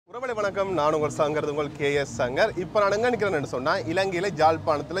உறவுகளே வணக்கம். நான் உங்கள் சங்கர், உங்கள் கேஎஸ் சங்கர். இப்போ நான் எங்கே நிற்கிறேன்னு சொன்னால் இலங்கையில்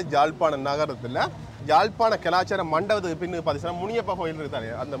ஜாழ்ப்பாணத்தில் ஜாழ்ப்பாண நகரத்தில் ஜாழ்ப்பாண கலாச்சார மண்டபத்துக்கு பின்னு பார்த்தீங்கன்னா முனியப்பா கோயில் இருக்காரு.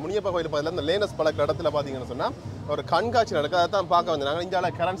 அந்த முனியப்பா கோயில் பக்கத்தில் அந்த லேனஸ் பழக்க இடத்துல பார்த்தீங்கன்னு சொன்னால் ஒரு கண்காட்சி நடக்குது. அதை தான் பார்க்க வந்தாங்க.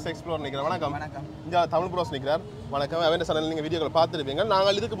 இந்தியாவில் கரண்ட்ஸ் எக்ஸ்ப்ளோர் நிற்கிறேன். வணக்கம். இந்தியா தமிழ் ப்ரோஸ் நிற்கிறார். வணக்கம். அவன் சேனல் நீங்கள் வீடியோக்களை பார்த்துருப்பீங்க.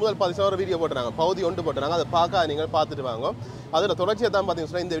 நாங்கள் இதுக்கு முதல் பார்த்தீங்கன்னா ஒரு வீடியோ போட்டுறாங்க, பகுதி ஒன்று போட்டுறாங்க. அதை பார்க்க நீங்கள் பார்த்துட்டு வாங்க. அதில் தொடர்ச்சியாக தான்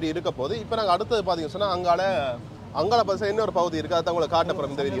பார்த்தீங்கன்னு சொன்னால் இந்த வீடியோ இருக்க போது. இப்போ நாங்கள் அடுத்தது பார்த்தீங்கன்னு சொன்னால் அங்கால பார்த்தீங்கன்னா இன்னொரு பகுதி இருக்குது. அதை உங்களை காட்ட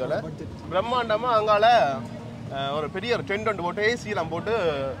போகிறோம் இந்த வீடியோவில். பிரம்மாண்டமாக அங்கால ஒரு பெரிய ஒரு டென்ட் ஒன்று போட்டு ஏசியெல்லாம் போட்டு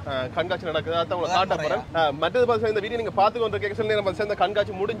கண்காட்சி நடக்குது. அதை உங்களை காட்ட போகிறேன். மற்றது பார்த்தீங்கன்னா இந்த வீடியோ நீங்கள் பார்த்து கொண்டு கேட்க சொல்லி நம்ம இந்த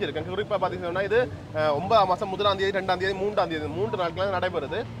கண்காட்சி முடிஞ்சிருக்கு. குறிப்பாக பார்த்தீங்கன்னா இது 9ஆம் மாதம் 1ஆம் தேதி 2ஆம் தேதி 3ஆம் தேதி 3 நாட்கள்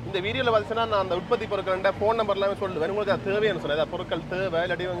நடப்பெறுது. இந்த வீடியோவில் பார்த்தீங்கன்னா நான் அந்த உற்பத்தி பொருட்கள் ஃபோன் நம்பர் எல்லாமே சொல்லுவேன். உங்களுக்கு அது தேவைன்னு சொன்னேன். ஏதாவது பொருட்கள் தேவை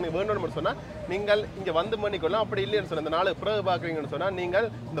இல்லாட்டி நீங்கள் வேணும்னு சொன்னால் நீங்கள் இங்கே வந்து வேண்டிக்கொள்ளலாம். அப்படி இல்லைன்னு சொன்னால் இந்த நாள் பிறகு பார்க்குறீங்கன்னு சொன்னால் நீங்கள்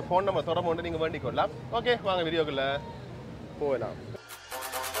இந்த ஃபோன் நம்பர் தொடர்பு கொண்டு நீங்கள் வேண்டிக்கொள்ளலாம். ஓகே, வாங்க வீடியோக்குள்ளே போகலாம்.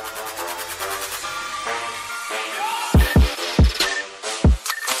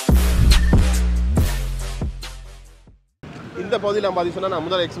 இந்த பகுதியில் பார்த்தீங்கன்னா நான்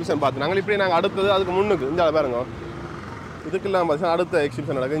முதல் எக்ஸிபிஷன் பார்த்தேன். நாங்கள் இப்படி நாங்கள் அடுத்தது அதுக்கு முன்னுக்கு இந்த பாருங்க, இதுக்கெல்லாம் பார்த்தீங்கன்னா அடுத்த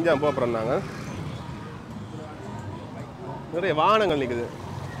எக்ஸிபிஷன் நடக்குது. இங்கே போகிறோம். நாங்கள் நிறைய வாகனங்கள் நிற்குது.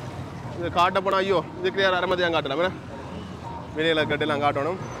 இது காட்ட போனால் ஐயோ இதுக்கு யார் அரமதியாக காட்டலாம், வெளியில் கட்டெல்லாம்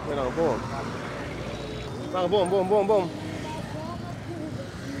காட்டணும். நாங்கள் போவோம், நாங்கள் போவோம் போவோம் போவோம் போவோம்.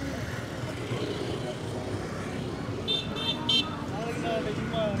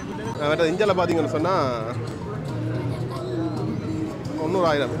 இந்தியாவில் பார்த்தீங்கன்னு சொன்னால்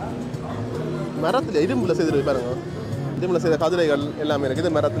 90,000 மரத்தில் இரும்பில் செய்திருக்கு பாருங்க. இரும்பில் செய்த கதிரைகள் எல்லாமே இருக்குது.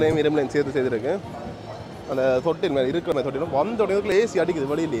 இது மரத்துலையும் இரும்புலையும் சேர்த்து செய்திருக்கு. அந்த தொட்டில் மேலே இருக்கிற மாதிரி தொட்டிலும் வந்த உடனே ஏசி அடிக்குது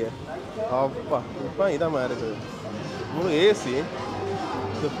வெளியிலேயே. அப்பா இப்போ இதாம்மா இருக்குது முழு ஏசி.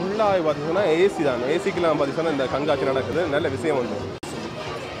 இது ஃபுல்லாக பார்த்தீங்கன்னா ஏசி தான். ஏசிக்கெல்லாம் பார்த்தீங்கன்னா இந்த கண்காட்சி நடக்குது. நல்ல விஷயம் வந்து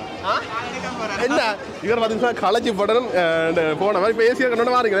என்ன இவர் பார்த்தீங்கன்னா களைச்சி போடணும் போன மாதிரி இப்போ ஏசியாக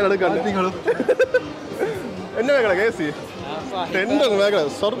கண்ணோட வாரிங்க எடுக்க என்ன கிடக்கு ஏசி டென்டர் மேக்கடை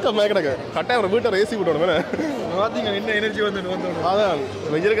சொர்க்க மேக்கடைக்கு கட்டாயம் வீட்டை ஏசி விட்டணும் பார்த்தீங்க. என்ன எனர்ஜி வந்து அதான்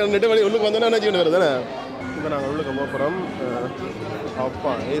வெஜிருக்க நெட்டு வழி உள்ளுக்கு வந்தோன்னா எனர்ஜி ஒன்று வருது தானே. இப்போ நாங்கள் உள்ளுக்கு போகிறோம்.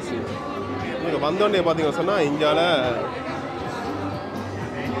 அப்பா ஏசி நீங்கள் வந்தோடனே பார்த்தீங்கன்னு சொன்னால் இந்தியாவில்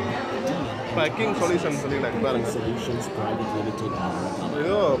பேக்கிங் சொல்யூஷன் சொல்லிக்கலாம் பாருங்க.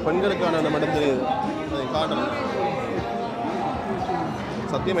 ஏதோ பெண்களுக்கான நம்ம இடம் தெரியுது, அதை காட்டணும்.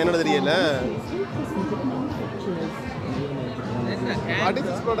 சத்தியம் என்ன தெரியல. What is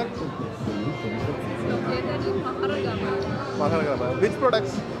this product? Maharagama. Which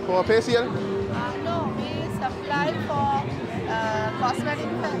products for facial? No, we supply for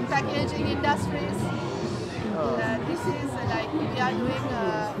cosmetic packaging industries. This is like we are doing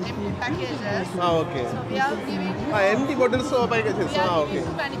empty packages. Okay. So we are giving empty bottles or packages. Okay.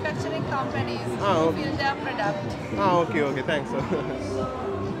 To manufacturing companies to fill their product. Okay, okay. Thanks.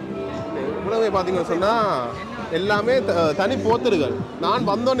 இவ்வளவு பார்த்தீங்கன்னு சொன்னால் எல்லாமே தனி போத்தல்கள். நான்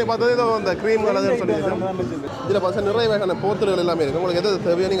வந்தோடனே பார்த்தது ஏதோ அந்த க்ரீம்கள் அதுன்னு சொல்லிட்டு இதில் பார்த்தா நிறைய வகையான போத்தல்கள் எல்லாமே இருக்குது. உங்களுக்கு எது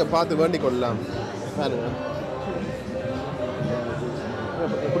தேவையோ நீங்கள் பார்த்து வேண்டிக் கொள்ளலாம். பாருங்க,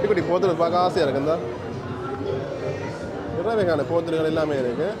 குட்டி குட்டி போத்தல் பார்க்க ஆசையாக இருக்குந்தா. நிறைய வகையான போத்தல்கள் எல்லாமே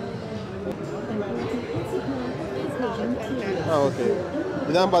இருக்குது. ஓகே,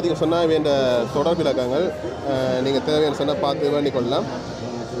 இதான் பார்த்தீங்க சொன்னால் வேண்ட தொடர்பு இலக்கங்கள். நீங்கள் தேவையான சொன்னால் பார்த்து வேண்டிக் கொள்ளலாம்.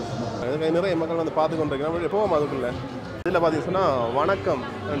 நிறைய மக்கள் வந்து பார்த்து கொண்டிருக்கிறாங்க. போவோம் அதுக்குள்ள. இதில் பார்த்தீங்கன்னா வணக்கம்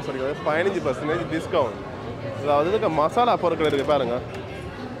சொல்லி 15% டிஸ்கவுண்ட். அதாவது இதுக்கு மசாலா பொருட்கள் இருக்குது பாருங்க.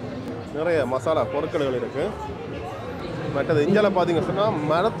 நிறைய மசாலா பொருட்கள் இருக்குது. மற்றது இந்தியாவில் பார்த்தீங்கன்னு சொன்னால்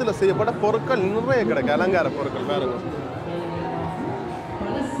மரத்தில் செய்யப்பட்ட பொருட்கள் நிறைய கிடைக்கும். அலங்கார பொருட்கள் பாருங்க,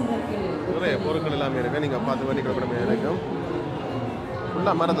 நிறைய பொருட்கள் எல்லாமே இருக்குது. நீங்கள் பார்த்து வேண்டி கிடக்கூட இருக்கும்.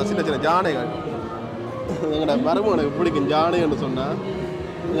 ஃபுல்லாக மரத்தை சின்ன சின்ன ஜானைகள். எங்களோட மரமும் எனக்கு பிடிக்கும். ஜானைன்னு சொன்னால்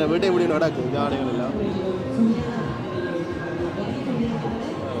எங்கள் வீட்டை இப்படி நடக்கும் ஜானைகள் எல்லாம்.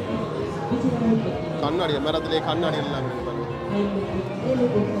 கண்ணாடி மரத்திலே கண்ணாடிகள் எல்லாம் இருக்கு பாருங்க.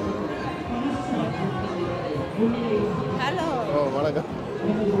 Hello. ஓ வணக்கம்.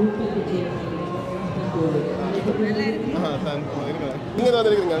 நீங்கள் தான்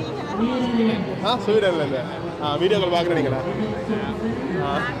வந்துருக்கீங்க? ஸ்வீடன்ல இல்லை. வீடியோ கால் பார்க்குறீங்களா?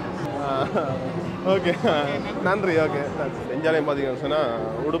 ஓகே, நன்றி. ஓகே, எஞ்சாலையும் பார்த்தீங்கன்னு சொன்னால்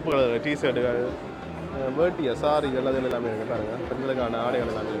உடுப்புகள், டிஷர்ட்டுகள், வேட்டிய சாரிகள் அது எல்லாமே இருக்குது பாருங்க. பெண்களுக்கான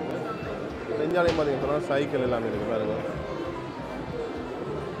ஆடைகள் எல்லாமே இருக்குது. எஞ்சாலையும் பார்த்தீங்கன்னு சொன்னால் சைக்கிள் எல்லாமே இருக்குது பாருங்க.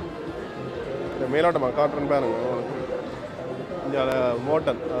 மேலோட்டமாக காட்டுறேன்னு பாருங்க. இந்தியாவில்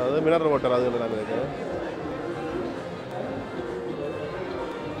மோட்டர், அதாவது மினரல் வாட்டர் அது எல்லாமே இருக்குது.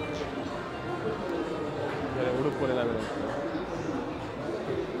 உடுப்பு எல்லாமே இருக்குது.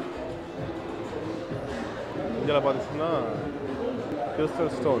 இந்தியாவில் பார்த்துச்சுன்னா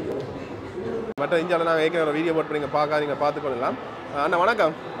கிறிஸ்டல் ஸ்டோன். மற்ற இந்தியாவில் நாங்கள் ஏற்கனவே வீடியோ போட்டு நீங்கள் பார்க்காதீங்க, பார்த்துக்கொள்ளலாம். அண்ணா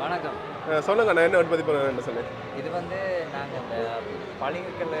வணக்கம். வணக்கம். சொல்லுங்க அண்ணா, என்ன உற்பத்தி பண்ணுறேன்னு சொல்லி. இது வந்து நாங்கள் இந்த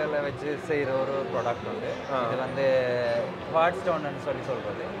பளிங்குக்கல்லில் வச்சு செய்கிற ஒரு ப்ராடக்ட் வந்து இது வந்து குவார்ட்ஸ் ஸ்டோன்னு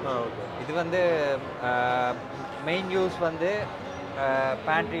சொல்கிறது. இது வந்து மெயின் யூஸ் வந்து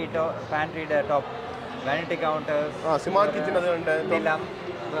pantry top, vanity counters, smart kitchen, நிலம்,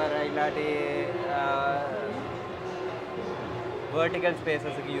 வேறு இல்லாட்டி வெர்டிக்கல்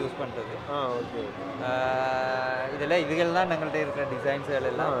ஸ்பேசஸுக்கு யூஸ் பண்ணுறது. ஓகே. இதுகள் தான் எங்கள்கிட்ட இருக்கிற டிசைன்ஸுகள்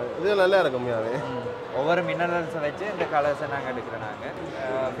எல்லாம். இது நல்லா இருக்கும். ஒவ்வொரு மினரல்ஸை வச்சு இந்த கலர்ஸை நாங்கள் எடுக்கிறோம். நாங்கள்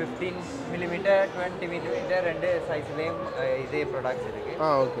 15 மில்லிமீட்டர் 20 மில்லிமீட்டர் 2 சைஸ்லேயும் இதே ப்ராடக்ட்ஸ் இருக்குது.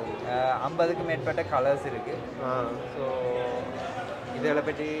 ஓகே. 50க்கு மேற்பட்ட கலர்ஸ் இருக்குது. ஸோ இதில்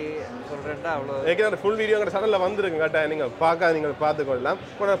பற்றி சொல்கிறேன்டா அவ்வளோ. ஏற்கனவே ஃபுல் வீடியோ எங்கள் சேனலில் வந்துருங்க. கேட்டால் நீங்கள் பார்த்துக்கொள்ளலாம்.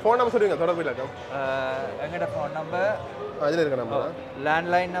 உங்களோட ஃபோன் நம்பர் சொல்லுவீங்க, தொடர்பு இலக்கம். எங்களோட ஃபோன் நம்பர் அதில் இருக்க நம்பர்.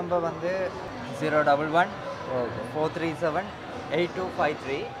 லேண்ட்லைன் நம்பர் வந்து 011 437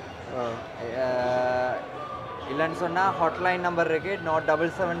 8253. இல்லைன்னு சொன்னால் ஹாட்லைன் நம்பர் இருக்குது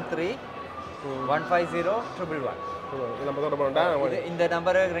 0773 150 111. இந்த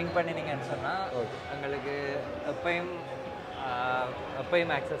நம்பரை ரிங் பண்ணினீங்கன்னு சொன்னால் எங்களுக்கு எப்பயும்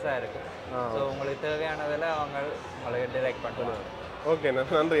ஆக்சஸாக இருக்குது. ஸோ உங்களுக்கு தேவையானதில் உங்களுக்கு டிரெக்ட் பண்ணுவாங்க. ஓகேண்ணா,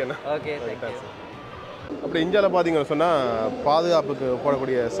 நன்றி அண்ணா. Okay, thank you. அப்படி இந்தியாவில் பார்த்தீங்கன்னு சொன்னால் பாதுகாப்புக்கு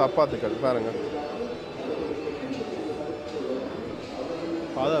போடக்கூடிய சப்பாத்துக்கள் பாருங்கள்.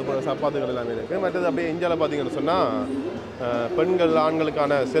 பாதுகாப்பு சப்பாத்துக்கள் எல்லாமே இருக்குது. மற்றது அப்படியே இந்தியாவில் பார்த்தீங்கன்னு சொன்னால் பெண்கள்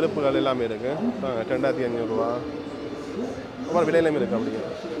ஆண்களுக்கான செருப்புகள் எல்லாமே இருக்குது. 2500 ரூபா அப்புறம் விலையிலுமே இருக்குது. அப்படிங்க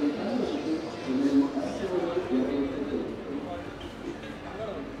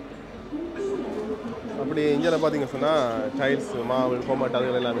அப்படி இந்தியாவில் பார்த்தீங்கன்னு சொன்னால் டைல்ஸ், மாவு, கோமாட்டு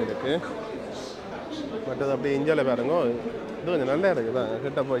அதுகள் எல்லாமே இருக்குது. மற்றது அப்படியே இந்தியாவில் பாருங்க, இது கொஞ்சம் நல்லா இருக்குது தான்.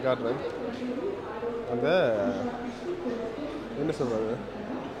 கிட்ட போய் காட்டுறேன். அந்த என்ன சொல்கிறது,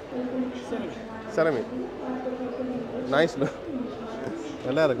 செரமிக் நைஸ்ல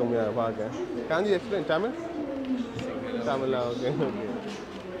நல்லா இருக்கும் பார்க்க. காஞ்சி explain Tamil. Okay.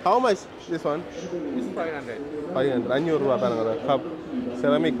 How much this one? It's 500. 500 ரூபா பாருங்க. Cup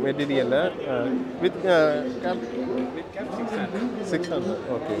ceramic material with gap 600.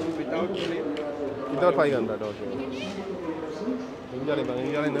 Okay. Without 500. Okay.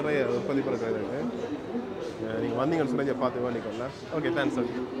 இந்தியாவில் நிறைய உற்பத்தி பண்ணுறது இருக்குது. நீங்கள் வந்தீங்கன்னு சொன்னால் பார்த்து வேண்டிக்கொள்ளலாம். Okay, thanks.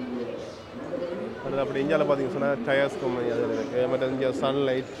 அது அப்படி இந்தியாவில் பார்த்தீங்கன்னு சொன்னால் டயர்ஸ் கம்பெனி அதில் இருக்குது. மற்ற இந்தியா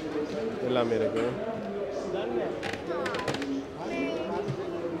சன்லைட் எல்லாமே இருக்குது.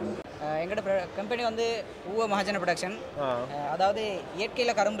 எங்களோட கம்பெனி வந்து ஊவ மகாஜன ப்ரொடக்ஷன். அதாவது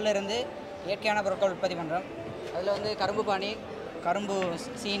இயற்கையில் கரும்புல இருந்து இயற்கையான பொருட்கள் உற்பத்தி பண்ணுறோம். அதில் வந்து கரும்பு பானி, கரும்பு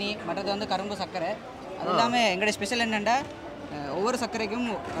சீனி, மற்றது வந்து கரும்பு சர்க்கரை. அது இல்லாமல் எங்களோட ஸ்பெஷல் என்னென்னா ஒவ்வொரு சர்க்கரைக்கும்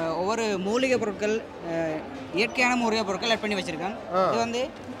ஒவ்வொரு மூலிகை பொருட்கள், இயற்கையான மூலிகை பொருட்கள் ஆட் பண்ணி வச்சுருக்கோம். இது வந்து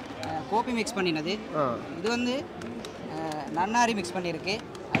கோப்பி மிக்ஸ் பண்ணினது, இது வந்து நன்னாரி மிக்ஸ் பண்ணியிருக்கு.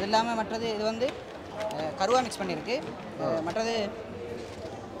 அது இல்லாமல் மற்றது இது வந்து கருவா மிக்ஸ் பண்ணியிருக்கு. மற்றது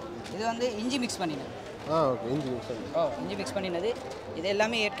இது வந்து இஞ்சி மிக்ஸ் பண்ணினது. இஞ்சி மிக்ஸ் பண்ணினது. இது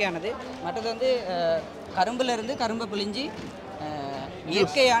எல்லாமே இயற்கையானது. மற்றது வந்து கரும்புலேருந்து கரும்பை புளிஞ்சி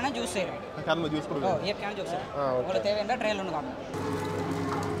இயற்கையான ஜூஸ் செய்கிறோம். இயற்கையான ஜூஸ் உங்களுக்கு தேவையான ட்ரையல் ஒன்று காணும்.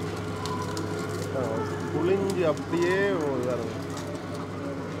 புளிஞ்சி அப்படியே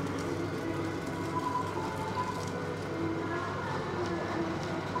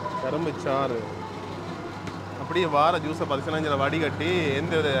கரும்பு சாறு அப்படியே வார ஜூஸை பார்த்தீங்கன்னா வடிகட்டி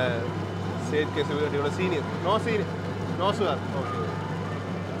எந்த ஒரு செயற்கை சுவடியோட சீனி நோ சுகர். ஓகே,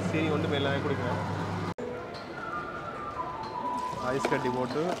 சீனி ஒன்றுமே எல்லாமே குடிக்கிறேன். ஐஸ் கட்டி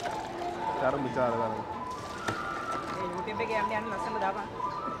போட்டு கரும்பு சாறு தான்.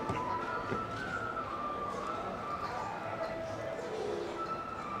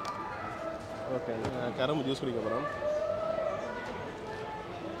 ஓகே, கரும்பு ஜூஸ் குடிக்க போகிறோம்.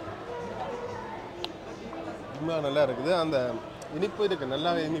 ரொம்ப நல்லா இருக்குது. அந்த இனிப்பு இருக்குது, நல்லா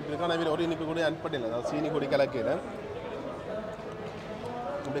இனிப்பு இருக்குது. ஆனால் ஒரு இனிப்பு கூட ஆட் பண்ணல. அதாவது சீனி கொடி கலக்கையில்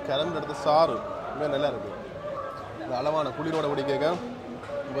இப்படி கலந்து எடுத்து சாறு ரொம்ப நல்லா இருக்குது. இந்த அளவான குளிரோட குடிக்க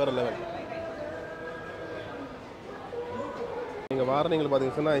வேறு லெவல். நீங்கள் வாரணிகள்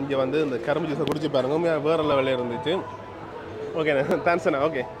பார்த்தீங்கன்னா இங்கே வந்து இந்த கரும்பு ஜூஸை குடிச்சு பாருங்க, வேறு லெவலில் இருந்துச்சு. ஓகே, தேங்க்ஸ் அண்ணா.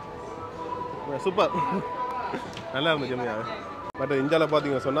 ஓகே, சூப்பர், நல்லா இருந்துச்சு. பட் இந்தியாவில்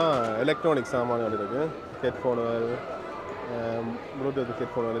பார்த்தீங்கன்னு சொன்னால் எலக்ட்ரானிக் சாமான்கள் இருக்குது. ஹெட்ஃபோனு, ப்ளூடூத்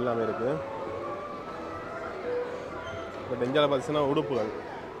ஹெட்ஃபோன்கள் எல்லாமே இருக்குது. பட் இந்தியாவில் பார்த்தீங்கன்னா உடுப்பு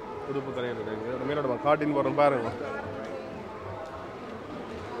கடையில் இருக்குது. மேலோட காட்டின் போகிறோம் பாருங்க.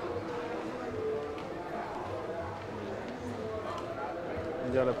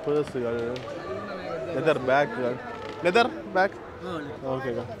 இங்கே பர்ஸுகள் லெதர் பேக்குகள் லெதர் பேக்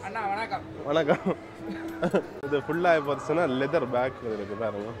ஓகேக்கா அண்ணா வணக்கம் வணக்கம் இது ஃபுல்லாக பார்த்துச்சுன்னா லெதர் பேக்குகள் இருக்குது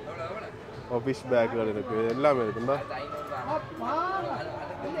பாருங்க ஆஃபீஸ் பேக்குகள் இருக்குது எல்லாமே இருக்குண்டா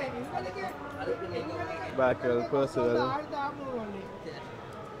பேக்குகள் பர்ஸுகள்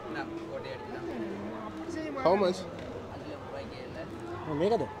How much?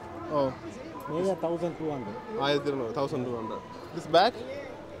 Megada. Oh, Mega 1200. 1200. This bag?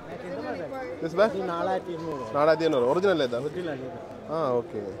 This bag? 4200. Original leather? Original. Ah,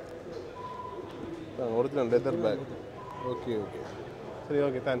 okay. Original leather bag. Okay, okay. சரி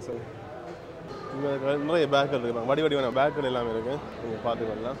ஓகே தேங்க்ஸ் சார் இங்கே நிறைய பேக்குகள் இருக்குது வடி வடிவான பேக்குகள் எல்லாமே இருக்குது நீங்கள்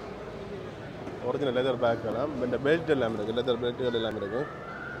பார்த்துக்கலாம் ஒரிஜினல் லெதர் பேக்கெல்லாம் இந்த பெல்ட் எல்லாமே இருக்குது லெதர் பெல்ட்டுகள் எல்லாமே இருக்குது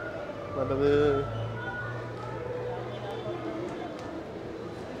மற்றது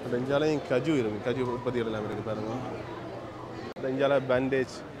இஞ்சாலையும் கஜு இருக்குது கஜு உற்பத்திகள் எல்லாமே இருக்குது பாருங்கள் இஞ்சால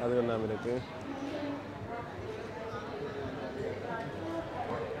பேண்டேஜ் அது எல்லாமே இருக்குது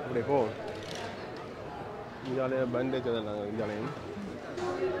அப்படி போ இஞ்சாலைய பேண்டேஜ் அதெல்லாம் இஞ்சாலையும்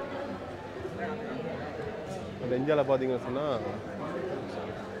அந்த இஞ்சால பார்த்தீங்கன்னு சொன்னால்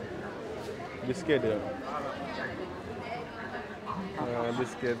பிஸ்கெட்டு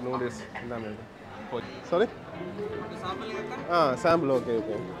பிஸ்கெட் நூடுல்ஸ் எல்லாமே இருக்குது sorry sample okay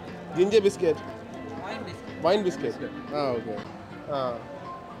okay ginger biscuit wine biscuit okay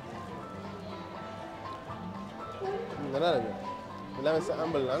நல்லா இருக்கு எல்லாமே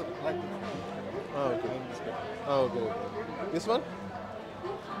சாம்பிள் தான் okay okay okay this one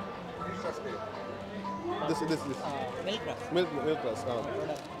this milk rush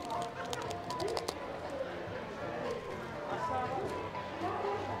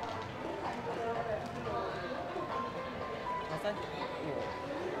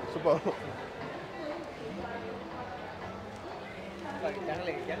super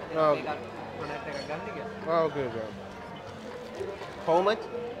okay okay how much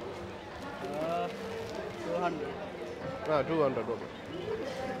 200 okay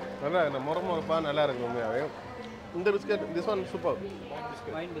நல்லா இந்த முறமுறப்பா நல்லா இருக்கு உண்மையாவே இந்த biscuit this one super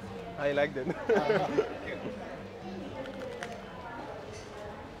I like that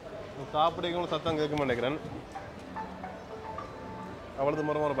சாப்பிடுறவங்களும் சத்தம் கேட்க மாட்டேங்கிறேன் அவ்வளவு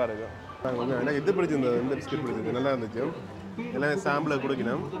முறமுறப்பா இருக்கு எனக்கு இது பிடிச்சிருந்தது இந்த பிஸ்கட் பிடிச்சிருக்கு நல்லா இருந்துச்சு எல்லாம் சாம்பிளை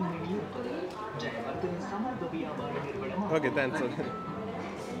கொடுக்கணும் ஓகே தேங்க்ஸ்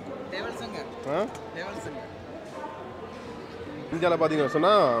இந்தியாவில் பார்த்தீங்கன்னு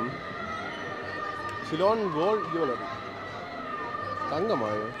சொன்னால் சிலோன் கோல்டு ஜுவல்லரி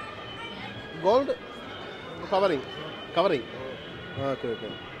தங்கமா gold covering okay okay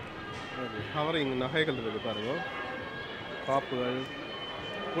covering நகைகள் இருக்குது பாருங்க காப்புகள்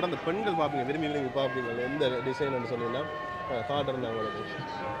கூட அந்த பெண்கள் பார்ப்பீங்க விரும்பி நீங்கள் பார்ப்பீங்க எந்த டிசைன்னு சொன்னீங்கன்னா காட்டுறேன் உங்களுக்கு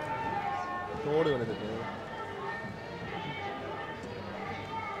தோடு வந்துருக்கு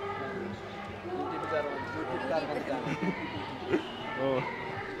ஓ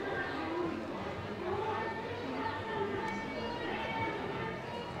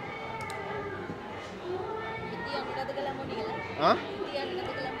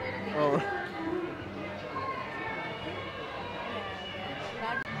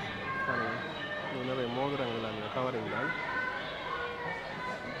நிறைய மோதிரங்கள் எல்லாமே கவரிங் தான்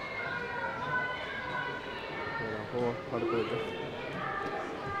அடுத்தது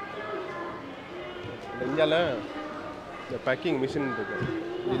இந்தியாவில் இந்த பேக்கிங் மிஷின் இருக்கு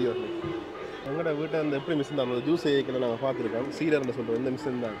வீடியோவில் எங்களோட வீட்டை அந்த எப்படி மிஷின் தான் அந்த ஜூஸ் ஏக்கில் நாங்கள் பார்த்துருக்கோம் சீடர்னு சொல்கிறோம் இந்த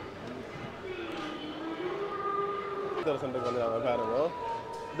மிஷின் தான் சென்டருக்கு வந்து நாங்கள் பாருங்க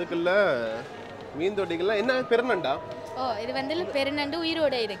இதுக்குள்ள மீன் தொட்டிகள்லாம் என்ன பெருநண்டா ஓ இது வந்து பெருநண்டு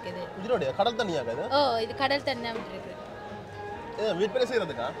உயிரோட இருக்குது உயிரோட கடல் தண்ணியாக ஓ இது கடல் தண்ணி இருக்கு விற்பனை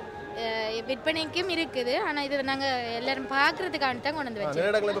செய்யறதுக்கா விற்பனைக்கும் இருக்குது ஆனால் இது நாங்கள் எல்லாரும் பார்க்கறதுக்கான தான் கொண்டு வந்து வச்சோம்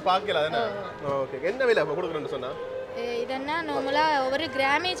நேரங்களை போய் பார்க்கல ஓகே என்ன விலை கொடுக்குறேன்னு சொன்னா இதென்னா நார்மலாக ஒவ்வொரு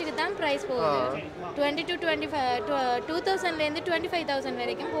கிராமேஜுக்கு தான் ப்ரைஸ் போகுது 20 to 25 2000லேருந்து 25,000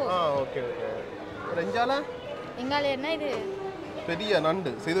 வரைக்கும் போகுது ஓகே ஓகே ரெஞ்சாலா எங்கால என்ன இது பெரிய நண்டு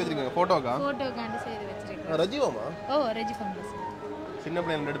செய்து வச்சிருக்கீங்க ஃபோட்டோக்காண்டு செய்து வச்சிருக்கேன் ரஜிவமா ஓ ரஜி ஃபம்பஸ் சின்ன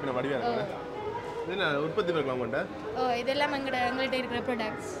பிள்ளைங்க நடு பின்ன வடிவா இருக்கு என்ன உற்பத்தி பண்ணலாம் உங்கள்கிட்ட ஓ இதெல்லாம் எங்கள்கிட்ட இருக்கிற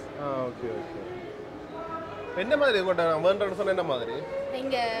ப்ராடக்ட்ஸ் ஓகே ஓகே என்ன மாதிரி உங்கள்கிட்ட வேண்டன்னு சொன்ன என்ன மாதிரி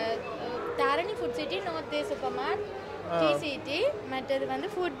இங்கே Dharani food city north super மார்ட் டிசிடி மற்றது வந்து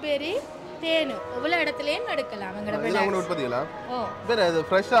ஃபுட் பெரி தேனு இவ்வளோ இடத்துலையும் எடுக்கலாம் எங்களோட உற்பத்திகளா ஓ வேறு அது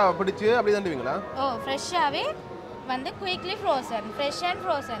ஃப்ரெஷ்ஷாக பிடிச்சி அப்படி தண்டுவீங்களா ஓ ஃப்ரெஷ்ஷாகவே வந்து quickly frozen fresh and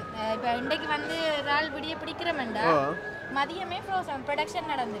frozen இப்போ இன்றைக்கு வந்து இறால் பிடிய பிடிக்கிறமெண்டா மதியமே ஃப்ரோசன் ப்ரொடக்ஷன்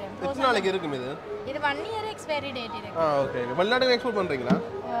நடந்துரும். எத்தனை நாளைக்கு இருக்கும் இது? இது 1 இயர் எக்ஸ்பைரி டேட் இருக்கு. ஓகே. வெளிநாட்டுக்கு எக்ஸ்போர்ட் பண்றீங்களா?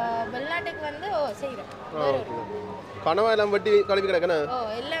 வெளிநாட்டுக்கு வந்து செய்றோம். ஓகே. கனவா எல்லாம் வெட்டி கழுவி கிடக்கன?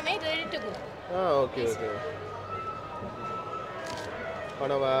 எல்லாமே ready to cook. Okay okay.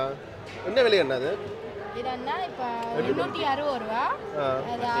 கனவா என்ன விலை என்னது? இதன்னா இப்ப 260 ரூபா.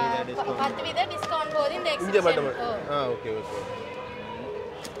 அது 10% டிஸ்கவுண்ட் போது இந்த எக்ஸ்பென்ஷன். Okay okay.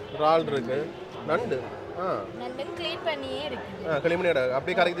 இறால் இருக்கு. நண்டு. நண்டு க்ளீன் பண்ணியே இருக்கு. க்ளீன் பண்ணி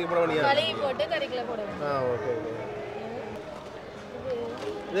அப்படியே கறிக்கு போட வேண்டியது. கழுவி போட்டு கறிக்குள்ள போடுவோம். Okay okay.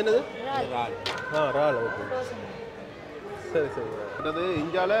 இது என்னது? இறால். இறால் ஓகே. சரி சரி. அது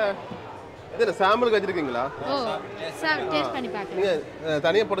இந்தியால இது சாம்பிளுக்கு வச்சிருக்கீங்களா? சார் டேஸ்ட் பண்ணி பார்க்கலாம். நீங்க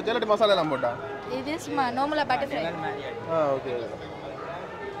தனியா பொரிச்சா இல்ல மசாலா எல்லாம் போட்டா? இது சும்மா நார்மலா பட்டர் ஃப்ரை. ஓகே.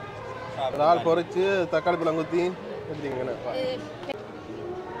 இறால் பொரிச்சு தக்காளி பழம் ஊத்தி எடுத்தீங்கன்னு.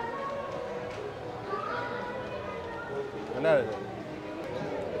 என்ன இருக்கு?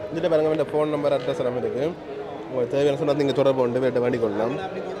 இதில் பாருங்க இந்த ஃபோன் நம்பர் அட்ரஸ் எல்லாமே இருக்குது. உங்களுக்கு தேவையான சொன்னால் நீங்கள் தொடர்பு கொண்டு வேட்டை வேண்டி கொள்ளலாம்.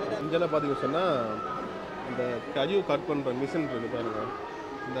 இதில் பார்த்தீங்கன்னு சொன்னால் இந்த கஜு கட் பண்ணுற மிஷின் இருக்குது பாருங்கள்.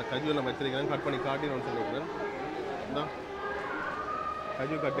 இந்த கஜுவை நான் வச்சிருக்கிறேன், கட் பண்ணி காட்டினோன்னு சொல்லியிருக்கிறேன். இந்த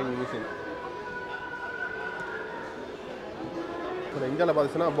கஜு கட்டிங் மிஷின். இப்போ இந்தியாவில்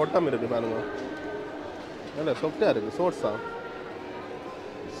பார்த்தீங்கன்னா பொட்டம் இருக்குது பாருங்கள். நல்ல சாஃப்டாக இருக்குது.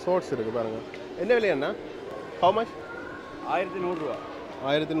 ஷோர்ட்ஸ் இருக்குது பாருங்கள். என்ன விலை என்ன? How much? 1100 ரூபா.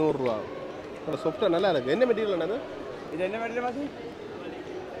 1100 ரூபா. நல்ல சாஃப்டாக நல்லா இருக்குது. என்ன மெட்டீரியல் என்னது? இது என்ன மெட்டீரியல் மாதிரி?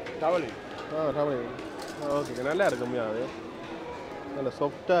 டவலிங். டவலிங். ஓகே நல்லா இருக்குது. கம்மியாகவே நல்ல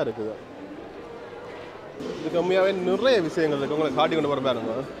சாஃப்டாக இருக்குது. இது கம்மியாகவே நிறைய விஷயங்கள் இருக்குது. உங்களை காட்டி கொண்டு போகிற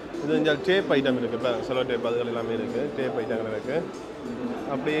பாருங்க. இது இங்கே டேப் ஐட்டம் இருக்குது பாருங்க. செலோ டேப் அதுகள் எல்லாமே இருக்குது. டேப் ஐட்டங்கள் இருக்குது.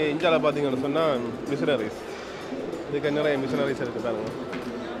 அப்படியே இந்தியாவில் பார்த்தீங்கன்னு சொன்னால் மிஷினரிஸ். இதுக்கு நிறைய மிஷினரிஸ் இருக்குது பாருங்க.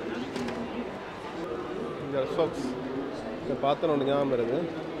 இங்கே சாக்ஸ் இதை பார்த்தோன்னு ஒன்று ஞாபகம் இருக்குது.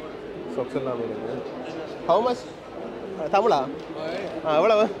 சாக்ஸ் எல்லாமே இருக்குது. How much? தமிழா?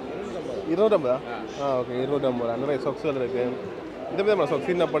 எவ்வளவு? 250. ஓகே 250. நிறைய சாக்ஸ்கள் இருக்குது. இந்த மாதிரி சாக்ஸ்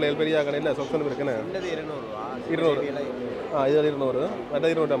சின்ன பள்ளிகள் பெரிய கடை இல்லை சாக்ஸ் இருக்குன்னு 200. இதில் 200. மற்ற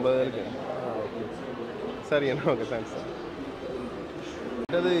 250 இருக்குது. ஓகே சரி என்ன ஓகே தேங்க்ஸ்.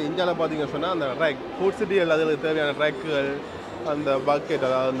 அடுத்தது இந்தியாவில் பார்த்தீங்கன்னு சொன்னால் அந்த ட்ராக் ஃபுட் சிட்டிகள் அதில் தேவையான ட்ராக்குகள் அந்த பக்கெட்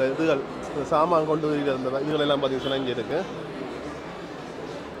அதாவது அந்த இதுகள் சாமான் கொண்டு அந்த இதுகள் எல்லாம் பார்த்தீங்கன்னு சொன்னால் இங்கே இருக்குது.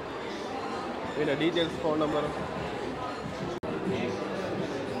 இந்த டீட்டெயில்ஸ் ஃபோன் நம்பர்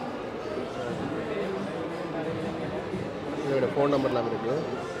இதோட ஃபோன் நம்பர்லாம் இருக்குது.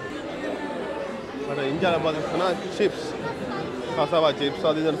 பட் இந்தியாவில் பார்த்தீங்கன்னு சொன்னால் சிப்ஸ் கசாவா சிப்ஸ்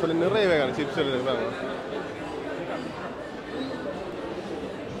அது இதுன்னு சொல்லி நிறைய வகையான சிப்ஸ் இருக்கிறாங்க.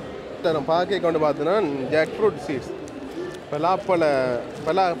 நான் பார்க்க கொண்டு பார்த்தோன்னா ஜாக் ஃப்ரூட் சீட்ஸ் பலா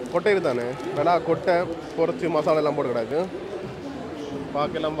கொட்டை தானே பலா கொட்டை பொறிச்சு மசாலா எல்லாம் போட்டு கிடக்கு.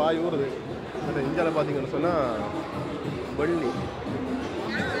 பார்க்கலாம் வாய் ஊறுது. அந்த இந்தியாவில் பார்த்தீங்கன்னு சொன்னால் Valli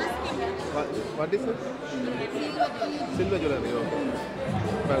what is silver jewellery. Okay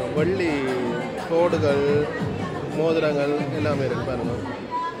Valli தோடுகள் மோதிரங்கள் எல்லாமே இருக்கு பாருங்க.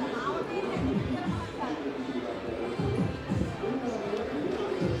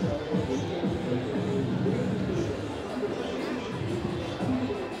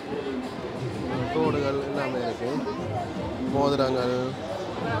 தோடுகள் எல்லாமே இருக்கு. மோதிரங்கள்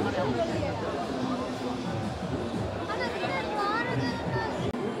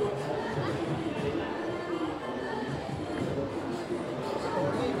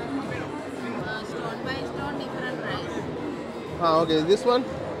Stone by stone, different price. okay this one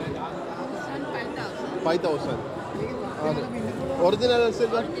This one 5,000. 5,000. Okay. Original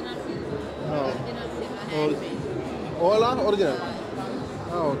silver? Original silver. Original silver. Handmade. All are original?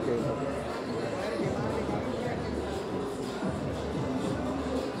 Okay.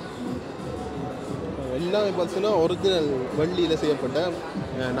 எல்லாமே பார்த்தீங்கன்னா ஒரிஜினல் வள்ளியில் செய்யப்பட்ட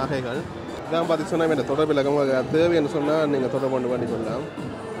நகைகள். இதான் பார்த்தீங்கன்னா இந்த தொடர்பு இலக்கம் தேவைன்னு சொன்னால் நீங்கள் தொடர்பு கொண்டு பண்ணி கொள்ளலாம்.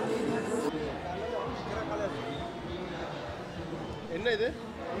 என்ன இது?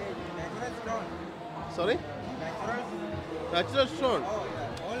 Sorry natural stone.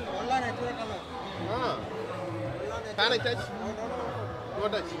 Can I touch? No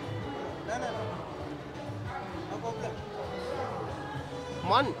touch.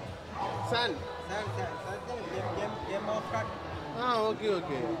 Mud, sand. Okay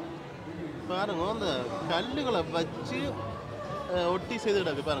okay. பாருங்க அந்த கல்லுகளை வச்சு ஒட்டி செய்து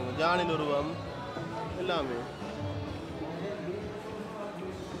கிடக்கு பாருங்க. ஜானில் உருவம் எல்லாமே.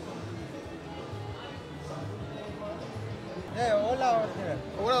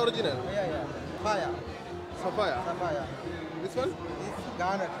 All original. Sapphire. This one?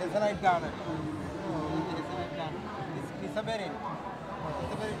 Garnet, Tanzanite garnet. This It's a very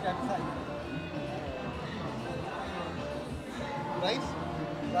type size. Price?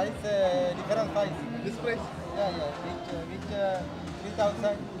 Price different size. This price? Yeah. Which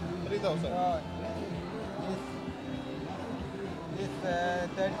 3,000. 3,000. This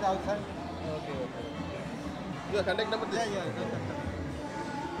 30,000. Okay. Your contact number? This? Yeah.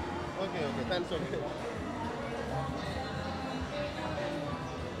 Okay. Thanks. Okay.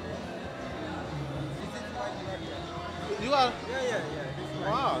 You are? Yeah.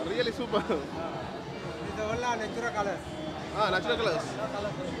 Wow, really super. These are all natural colors. Natural colors.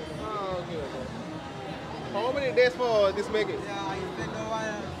 Okay. How many days for this making? Yeah, I spend over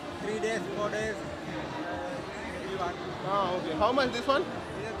 3 days, 4 days. Okay. How much this one?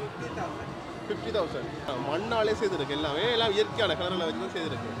 Yeah, 50,000. 50,000. மண்ணாலே செய்திருக்கு எல்லாமே எல்லாம் இயற்கையான கலரில் வச்சு தான்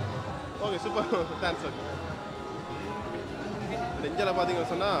செய்திருக்கு. Okay super thanks. Okay நெஞ்சில்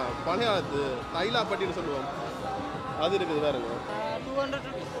பார்த்தீங்கன்னு சொன்னால் பழைய காலத்து தைலாப்பட்டின்னு சொல்லுவோம் அது இருக்குது பாருங்க.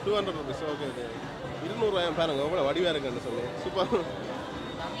 200 rupees. ஓகே 200 பாருங்க எவ்வளோ வடிவாக இருக்குன்னு சொல்லி சூப்பர்.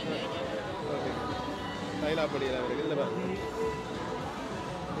 ஓகே தைலாப்படி எல்லாம் இருக்குது. இதில் பாருங்க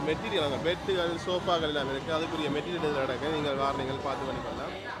மெட்டீரியல் அங்கே பெட்டுகள் சோஃபாக்கள் எல்லாம் இருக்குது. அதுக்குரிய மெட்டீரியல் இதில் கிடக்கு. நீங்கள் வார்னிங்கள் பார்த்து பண்ணி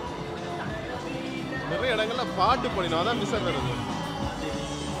பண்ணலாம். நிறைய இடங்கள்ல பாட்டு படினோம் அதான் மிஸ் ஆகிறது.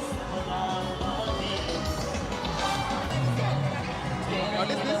 What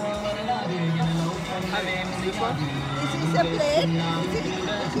is this? This one? This is a plate.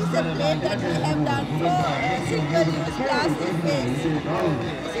 This is a plate that we have done for single-use plastic waste.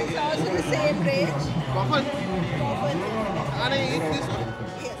 This is also the same range. Coffin? Coffin. And I eat this one?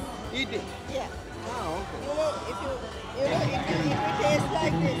 Yes. Eat it? Yeah. Okay. It will taste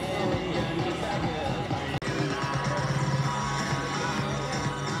like this.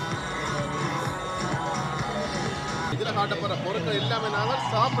 இதில் காட்டப்படுற பொருட்கள் எல்லாமே நாங்கள்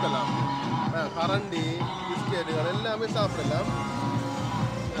சாப்பிடலாம். கரண்டி பிஸ்கெட்டுகள் எல்லாமே சாப்பிடலாம்.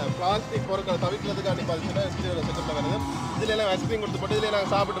 Plastic பொருட்கள் தவிர்க்கிறதுக்காண்டி பார்த்தீங்கன்னா ஸ்டீல் செட்டப்பில் வருது. இதில் எல்லாம் ஐஸ்கிரீம் கொடுத்து போட்டு இதில்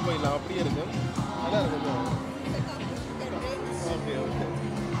நாங்கள் சாப்பிட்டு போயிடலாம். அப்படியே இருக்கும். நல்லா இருக்கும். ஓகே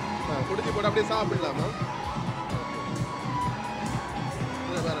குடிச்சு போட்டு அப்படியே சாப்பிடலாமா?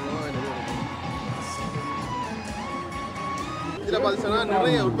 இதில் பாருங்க இதில் பார்த்தீங்கன்னா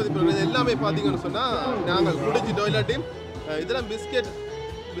நிறைய உற்பத்தி பொருட்கள் இது எல்லாமே பார்த்தீங்கன்னு சொன்னால் நாங்கள் குடிச்சிட்டோம் இல்லாட்டி இதெல்லாம்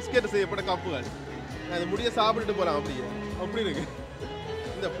பிஸ்கெட் செய்யப்பட்ட கப்புகள் அது முடிய சாப்பிட்டுட்டு போகலாம். அப்படி இருக்கு.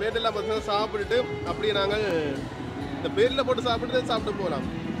 இந்த பிளேட் எல்லாம் பார்த்தீங்கன்னா சாப்பிட்டுட்டு அப்படியே நாங்கள் இந்த பிளேட்டில் போட்டு சாப்பிட்டு போகலாம்.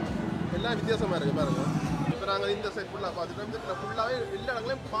 எல்லாம் வித்தியாசமாக இருக்குது பாருங்க. இப்போ நாங்கள் இந்த சைட் ஃபுல்லாக பார்த்துட்டோம். இந்த ஃபுல்லாகவே எல்லா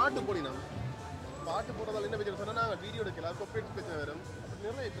இடங்களையும் பாட்டு போடினோம். பாட்டு போடுறதால என்ன பிரச்சனை சொன்னால் நாங்கள் வீடியோ எடுக்கலாம். கொப்பரேட் பிரச்சனை வரும்.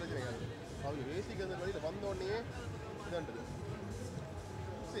 நிறைய பிரச்சனைகள் அவங்க பேசிக் அந்த வழியில் வந்தோடனே இதான்றது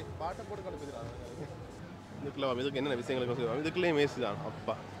சரி பாட்டை போட்டு கலப்புக்கிறாங்க. இதுக்குள்ள இதுக்கு என்னென்ன விஷயங்களுக்கு சொல்லுவாங்க. இதுக்குள்ளேயும் ஏசி தான்.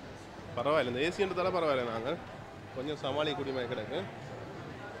 அப்பா பரவாயில்ல. இந்த ஏசின்றதால பரவாயில்ல. நாங்கள் கொஞ்சம் சமாளிக்கக்கூடிய மாதிரி கிடக்கு.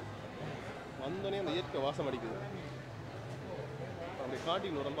 வந்தோடனே அந்த இயற்கை வாசம் அடிக்குது. அப்படி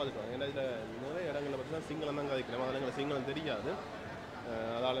காட்டின்னு ரொம்ப பார்த்துக்குவாங்க. ஏன்னா இதில் நிறைய இடங்களில் பார்த்தீங்கன்னா சிங்களம் தான் கதைக்கிறோம். அதனால் எங்களுக்கு சிங்களம் தெரியாது.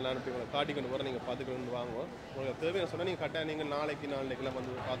 அதால் நான் இப்போ காட்டி கொண்டு போகிற நீங்கள் பார்த்துக்கணுன்னு வாங்குவோம். உங்களுக்கு தேவையான சொன்னால் நீங்கள் கரெக்டாக நீங்கள் நாளைக்கெல்லாம்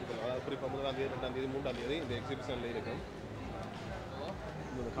வந்து பார்த்துக்கலாம். அதாவது குறிப்பாக 1ஆம் தேதி 2ஆம் தேதி 3ஆம் தேதி இந்த எக்ஸிபிஷனில் இருக்கும்.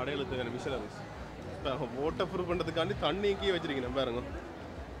 இந்த கடையில் தேவையான மிஷினரிஸ் இப்போ வாட்டர் ப்ரூஃப் பண்ணுறதுக்காண்டி தண்ணிக்கே வச்சுருக்கீங்க பாருங்க.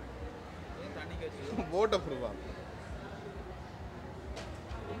 வாட்டர் ப்ரூஃபா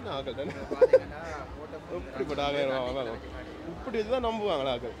என்ன ஆக்கள் இப்படிப்பட்ட ஆக இப்படி வச்சுதான்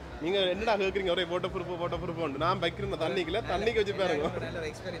நம்புவாங்களா ஆக்கள். நீங்கள் என்னடா கேட்குறீங்க ஒரே வாட்டர் ப்ரூஃப் உண்டு. நான் வைக்கிறேன் தண்ணிக்கு வச்சு பாருங்க.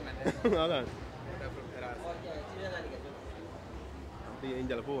 அதான் அப்படி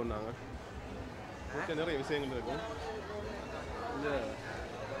ஏஞ்சால போவோம். நிறைய விஷயங்கள் இருக்கும். இந்த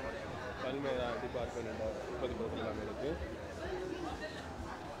பல்மேரா டிபார்ட்மெண்ட் உற்பத்தி பொருட்கள் எல்லாமே இருக்குது.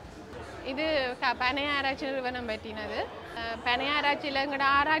 இது பனை ஆராய்ச்சி நிறுவனம் பற்றினது. பனை ஆராய்ச்சியில் எங்களோட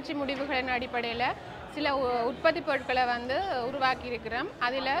ஆராய்ச்சி முடிவுகளின் அடிப்படையில் சில உற்பத்தி பொருட்களை வந்து உருவாக்கி இருக்கிறோம்.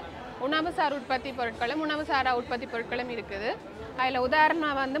 அதில் உணவுசார் உற்பத்தி பொருட்களும் உணவுசாரா உற்பத்தி பொருட்களும் இருக்குது. அதில்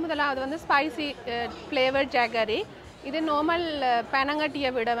உதாரணமாக வந்து முதலாவது வந்து ஸ்பைசி ஃப்ளேவர் ஜாகரி. இது நார்மல்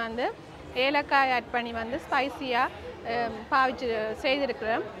பனங்கட்டியை விட வந்து ஏலக்காய் ஆட் பண்ணி வந்து ஸ்பைசியாக பாவிச்சு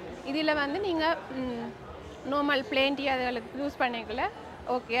செய்திருக்கிறோம். இதில் வந்து நீங்கள் நார்மல் பிளேன் டீ அதுகளுக்கு யூஸ் பண்ணிக்கல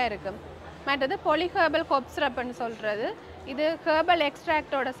ஓகேயா இருக்கும். மற்றது பொலிஹர்பல் கொப் சிரப்னு சொல்கிறது. இது ஹெர்பல்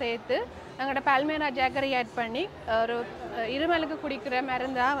எக்ஸ்ட்ராக்டோட சேர்த்து எங்களோட பல்மேரா ஜாகரி ஆட் பண்ணி ஒரு இருமலுக்கு குடிக்கிற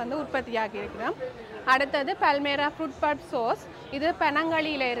மருந்தாக வந்து உற்பத்தியாகி இருக்கிறோம். அடுத்தது பல்மேரா ஃப்ரூட் பல்ப் சோஸ். இது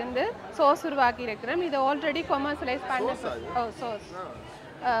பனங்களியிலிருந்து சோஸ் உருவாக்கி இருக்கிறோம். இது ஆல்ரெடி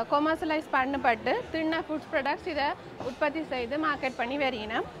கொமர்ஷியலைஸ் பண்ணப்பட்டு தின்ன ஃபுட் ப்ராடக்ட்ஸ் இதை உற்பத்தி செய்து மார்க்கெட் பண்ணி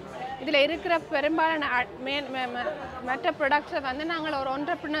வருகிறோம். இதில் இருக்கிற பெரும்பாலான மற்ற ப்ராடக்ட்ஸை வந்து நாங்கள் ஒரு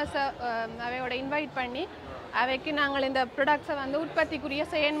என்டர்பிரினர்ஸை அவையோட இன்வைட் பண்ணி அவைக்கு நாங்கள் இந்த ப்ராடக்ட்ஸை வந்து உற்பத்திக்குரிய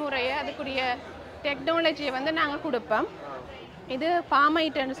செயல்முறையை அதுக்குரிய டெக்னாலஜியை வந்து நாங்கள் கொடுப்போம். இது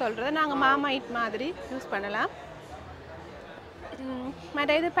பாமைட்டுன்னு சொல்கிறது, நாங்கள் மாமைட் மாதிரி யூஸ் பண்ணலாம்.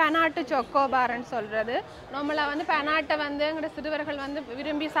 மற்ற இது பெனாட்டு சொக்கோபார்ன்னு சொல்கிறது. நார்மலாக வந்து பெனாட்டை வந்து எங்களோட சிறுவர்கள் வந்து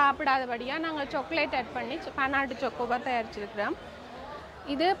விரும்பி சாப்பிடாதபடியாக நாங்கள் சாக்லேட் ஆட் பண்ணி பெனாட்டு சொக்கோபார் தயாரிச்சிருக்கிறோம்.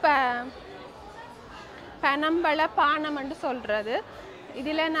 இது பனம்பழ பானம்னு சொல்கிறது.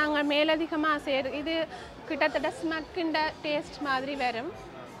 இதில் நாங்கள் மேலதிகமாக இது கிட்டத்தட்ட ஸ்மக்கிண்ட டேஸ்ட் மாதிரி வரும்.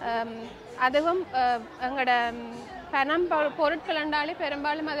 அதுவும் எங்களோட பனம் பொருட்கள் என்றாலே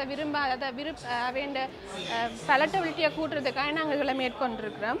பெரும்பாலும் அதை வேண்ட பலட்டபிலிட்டியை கூட்டுறதுக்காக நாங்கள் இதில்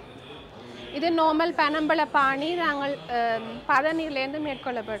மேற்கொண்டிருக்கிறோம். இது நார்மல் பனம்பழ பானி நாங்கள் பதநீர்லேருந்து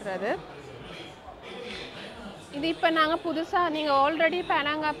மேற்கொள்ளப்படுறது. இது இப்போ நாங்கள் புதுசாக நீங்கள் ஆல்ரெடி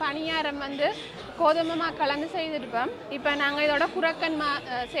பனியாரம் வந்து கோதுமைமாக கலந்து செய்திருப்போம். இப்போ நாங்கள் இதோட குரக்கன்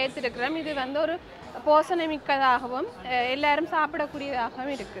சேர்த்துருக்கிறோம். இது வந்து ஒரு போசனமிக்கதாகவும் எல்லாரும்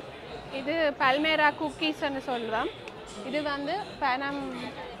சாப்பிடக்கூடியதாகவும் இருக்குது. இது பல்மேரா குக்கீஸ்ன்னு சொல்லுவோம். இது வந்து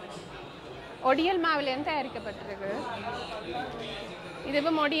ஒடியல் மாவிலேருந்து தயாரிக்கப்பட்டிருக்கு.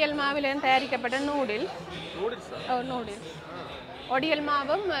 இதுவும் ஒடியல் மாவிலேருந்து தயாரிக்கப்பட்ட நூடுல்ஸ். ஒடியல்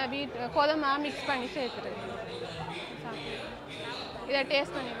மாவும் கோதுமை மாவும் மிக்ஸ் பண்ணி சேர்த்துருக்கு. இதை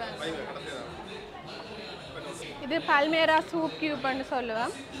டேஸ்ட் பண்ணி பாருங்க. இது பல்மேரா சூப் கியூப்னு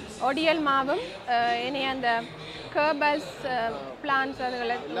சொல்லுவோம். ஒடியல் மாவும் இனி அந்த கர்பல்ஸ் பிளான்ஸ்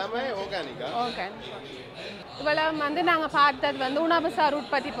அதுகளை இவ்வளவு வந்து நாங்கள் பார்த்தது வந்து உணவுசார்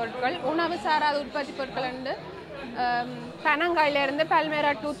உற்பத்தி பொருட்கள். உணவு சாராத உற்பத்தி பொருட்கள் வந்து பனங்காயிலிருந்து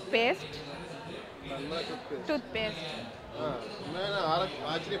பல்மேரா டூத் பேஸ்ட்.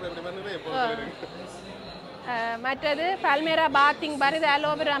 மற்றது பல்மேரா பாத்திங் பார். இது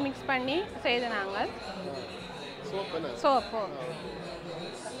அலோவேரா மிக்ஸ் பண்ணி செய்து நாங்கள் சோப்பு.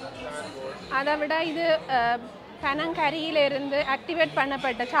 அதை விட இது பனங்கரியிலிருந்து ஆக்டிவேட்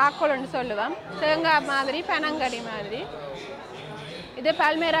பண்ணப்பட்ட சாக்கோல்னு சொல்லுவோம். தேங்காய் மாதிரி பனங்கரி மாதிரி. இது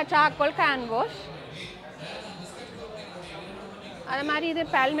பல்மேரா சாக்கோல் கேன் வாஷ். அது மாதிரி இது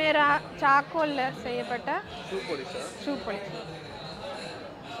பல்மேரா சாக்கோலில் செய்யப்பட்ட சூப் பொடி.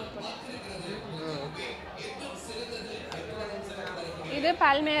 இது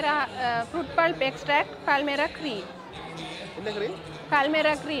palmyra fruit bulb extract palmyra cream.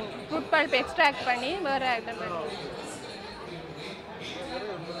 Palmyra cream fruit bulb extract பண்ணி வேறு ஐட்டம் பண்ணி.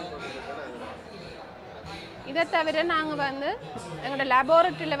 இதை தவிர நாங்கள் வந்து எங்களோட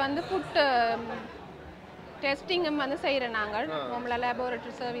லேபோரட்டரியில் வந்து ஃபுட் டெஸ்டிங்கும் வந்து செய்கிறோம். நாங்கள் நம்மள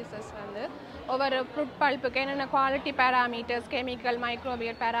லேபோரட்டரி சர்வீசஸ் வந்து ஒவ்வொரு ஃப்ரூட் பல்ப்புக்கு என்னென்ன குவாலிட்டி பேராமீட்டர்ஸ், கெமிக்கல்,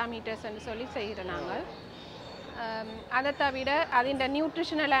 மைக்ரோபியல் பேராமீட்டர்ஸ்ன்னு சொல்லி செய்கிறோம் நாங்கள். அதை தவிர அதிண்ட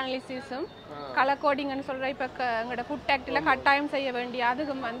நியூட்ரிஷனல் அனாலிசிஸும் கலர் கோடிங்னு சொல்கிற இப்போ எங்களோட ஃபுட் ஆக்டில் கட்டாயம் செய்ய வேண்டிய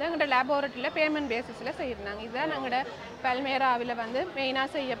அதுவும் வந்து எங்களோட லேபோரட்டரியில் பேமெண்ட் பேசிஸில் செய்கிறாங்க. இதுதான் எங்களோட பல்மேராவில் வந்து மெயினாக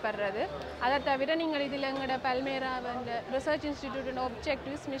செய்யப்படுறது. அதை தவிர நீங்கள் இதில் எங்களோட பல்மேரா வந்து research institute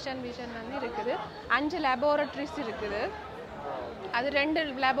objectives mission vision வந்து இருக்குது. 5 லேபோரட்டரிஸ் இருக்குது. அது 2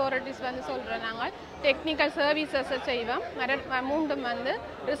 லேபோரட்டரிஸ் வந்து சொல்கிறோம் நாங்கள் டெக்னிக்கல் சர்வீசஸை செய்வோம். 3 வந்து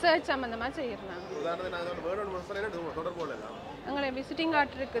ரிசர்ச் சம்மந்தமாக செய்கிறாங்க. எங்களை விசிட்டிங்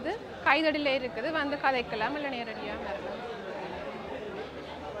கார்டு இருக்குது, கைதடியில் இருக்குது, வந்து கதைக்கலாம் இல்லை நேரடியாக வரலாம்.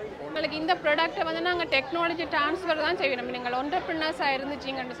 உங்களுக்கு இந்த ப்ராடக்ட்டை வந்து நாங்கள் டெக்னாலஜி ட்ரான்ஸ்ஃபர் தான் செய்யணும். நீங்கள் ஒன்டர்பிரினர்ஸாக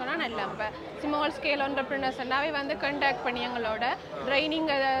இருந்துச்சிங்கன்னு சொன்னால் நல்லா. இப்போ ஸ்மால் ஸ்கேல் ஒன்டர்பிரினர்ஸ்னாவே வந்து கான்டாக்ட் பண்ணி எங்களோட ட்ரைனிங்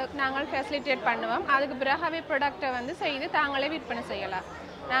நாங்கள் ஃபெசிலிட்டேட் பண்ணுவோம். அதுக்கு பிறகாவே ப்ராடக்டை வந்து செய்து தாங்களே விற்பனை செய்யலாம்.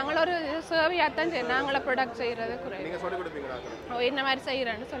 நாங்கள் ஒரு சர்வியாக தான் செய்யணும். நாங்களே ப்ராடக்ட் செய்கிறது குறைவு. என்ன மாதிரி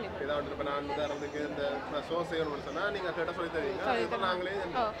செய்கிறேன்னு சொல்லி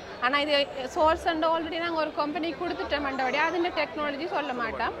ஆனால் இது சோர்ஸ் அண்ட் ஆல்ரெடி நாங்கள் ஒரு கம்பெனிக்கு கொடுத்துட்டோம். மண்டபடி அதில் டெக்னாலஜி சொல்ல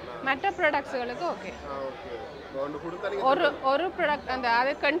மாட்டோம். மற்ற ப்ராடக்ட்ஸுகளுக்கு ஓகே. ஒரு ப்ராடக்ட் அந்த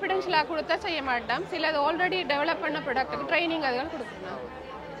அதை கான்ஃபிடென்ஷியலாக கொடுத்தா செய்ய மாட்டோம். சில அது ஆல்ரெடி டெவலப் பண்ண ப்ராடக்ட்டுக்கு ட்ரைனிங் அதுகள் கொடுக்கணும்.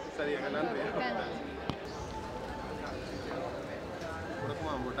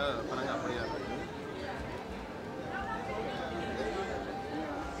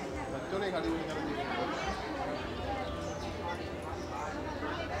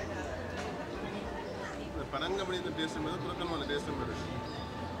 பனங்கப்படி டேஸ்ட் துறக்கமான டேஸ்ட்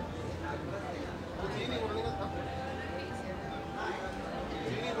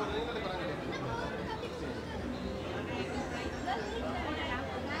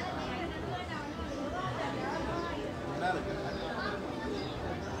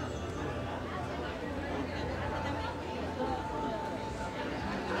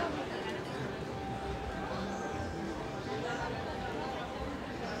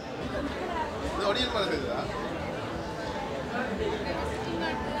ஒடியல் மலை செய்தா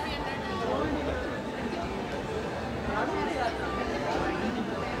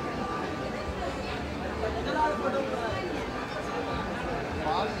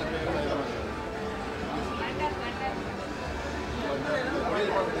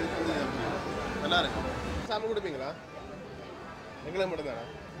நல்லா இருக்கு. சாமி கொடுப்பீங்களா? எங்களுக்கு மட்டும்தானா?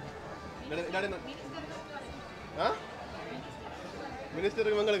 ஆ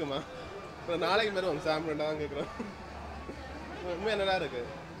மினிஸ்டருக்கு இவங்களுக்குமா? இப்போ நாளைக்கு வருவோம் சாமி தான் கேட்குறோம். உண்மையாக நல்லா இருக்கு.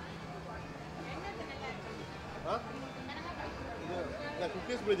 ஆ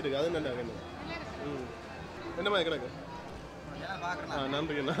குக்கீஸ் பிடிச்சிருக்கு அது நல்லா இருக்கு. என்ன மாதிரி கிடக்கு?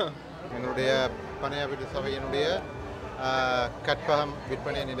 நன்றிங்கண்ணா. எங்களுடைய பனையாபீட்டு சபையினுடைய கற்பகம்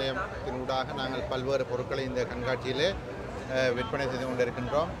விற்பனை நிலையத்தினூடாக நாங்கள் பல்வேறு பொருட்களை இந்த கண்காட்சியிலே விற்பனை செய்து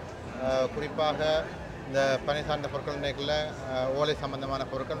கொண்டிருக்கின்றோம். குறிப்பாக இந்த பனை சார்ந்த பொருட்கள் நிலையில் ஓலை சம்பந்தமான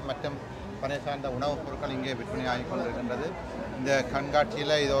பொருட்கள் மற்றும் பனை சார்ந்த உணவுப் பொருட்கள் இங்கே விற்பனை ஆகி கொண்டிருக்கின்றது. இந்த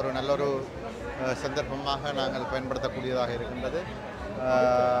கண்காட்சியில் இது ஒரு நல்லொரு சந்தர்ப்பமாக நாங்கள் பயன்படுத்தக்கூடியதாக இருக்கின்றது.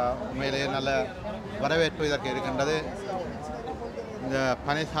 உண்மையிலேயே நல்ல வரவேற்பு இதற்கு இருக்கின்றது. இந்த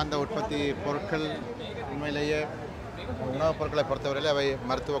பனை சார்ந்த உற்பத்தி பொருட்கள் உண்மையிலேயே உணவுப் பொருட்களை பொறுத்தவரையில் அவை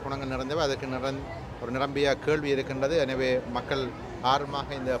மருத்துவ குணங்கள் நிறைந்தவை. அதற்கு ஒரு நிரம்பிய கேள்வி இருக்கின்றது. எனவே மக்கள் ஆர்வமாக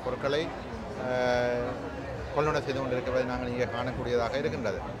இந்த பொருட்களை கொள்வனை செய்து கொண்டிருக்கிறதை நாங்கள் இங்கே காணக்கூடியதாக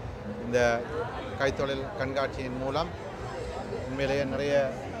இருக்கின்றது. இந்த கைத்தொழில் கண்காட்சியின் மூலம் உண்மையிலேயே நிறைய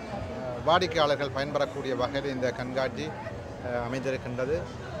வாடிக்கையாளர்கள் பயன்பெறக்கூடிய வகையில் இந்த கண்காட்சி அமைந்திருக்கின்றது.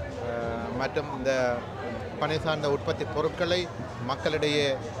 மற்றும் இந்த பனை சார்ந்த உற்பத்தி பொருட்களை மக்களிடையே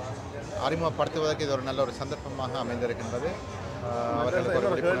அறிமுகப்படுத்துவதற்கு இது ஒரு நல்ல ஒரு சந்தர்ப்பமாக அமைந்திருக்கின்றது.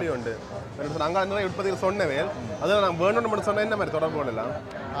 கேள்வி உண்டு. அங்கே உற்பத்திகள் சொன்னவே அதில் நான் வேணும்னு மட்டும் சொன்ன என்ன மாதிரி தொடர்பு கொள்ளலாம்?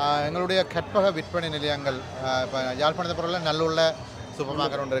 எங்களுடைய கற்பக விற்பனை நிலையங்கள் இப்போ யாழ்ப்பாணத்தை பொருளில் நல்லுள்ள சூப்பர்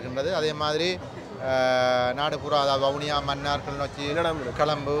மார்க்கெட் ஒன்று இருக்கின்றது. அதே மாதிரி நாடுபுறா, அதாவது வவுனியா, மன்னார், கிளிநொச்சி,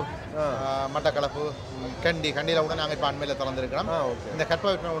 களம்பு, மட்டக்களப்பு, கண்டியில் கூட நாங்கள் இப்போ அண்மையில் திறந்துருக்கிறோம். இந்த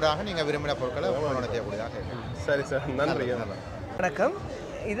கற்பக விற்பனை ஊடாக நீங்கள் விரும்பின பொருட்களை செய்யக்கூடியதாக. சரி சார், நன்றி. வணக்கம்.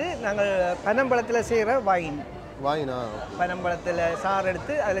 இது நாங்கள் பனம்பழத்தில் செய்கிற வைன். வைனா? பனம்பழத்தில் சாறு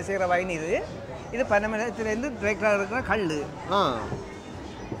எடுத்து அதில் செய்கிற வைன். இது பனம்பழத்துலேருந்து டிரெக்டாக இருக்கிற கல்.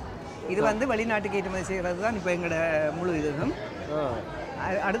 இது வந்து வெளிநாட்டுக்கு ஏற்றுமதி செய்கிறது தான் இப்போ எங்களோட முழு இதுவும்.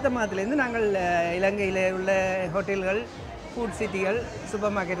 அடுத்த மாதத்துலேருந்து நாங்கள் இலங்கையில் உள்ள ஹோட்டல்கள், ஃபுட் சிட்டிகள்,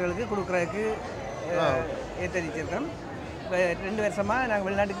 சூப்பர் மார்க்கெட்டுகளுக்கு கொடுக்குறதுக்கு ஏற்றடிச்சிருக்கிறோம். இப்போ 2 வருஷமாக நாங்கள்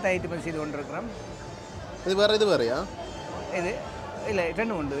வெளிநாட்டுக்கு தான் ஏற்றுமதி செய்து கொண்டிருக்கிறோம். இது வேறு இது வேறையா? இது இல்லை,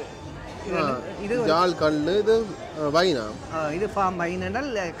 2 உண்டு. இது ஜால் கல், இது வைனா? இது ஃபார்ம் வைன் என்றால்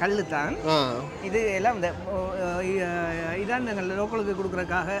கல் தான். இது எல்லாம் இந்த இதான் நாங்கள் லோக்கலுக்கு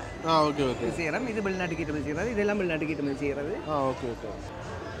கொடுக்குறதுக்காக செய்கிறோம். இது வெளிநாட்டுக்கு ஏற்றுமதி செய்கிறது. இதெல்லாம் வெளிநாட்டுக்கு ஏற்றுமதி செய்கிறது. Okay okay.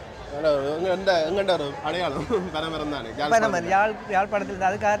 எங்கள்கிட்ட ஒரு அடையாளம் பனமரம் தானே? யாழ்ப்பாணத்தில்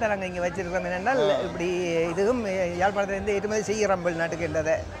அதுக்காக தான் நாங்கள் இங்கே வச்சிருக்கிறோம். என்னென்னால் இப்படி இதுவும் யாழ்ப்பாணத்துலேருந்து ஏற்றுமதி செய்கிறோம் வெளிநாட்டுக்கு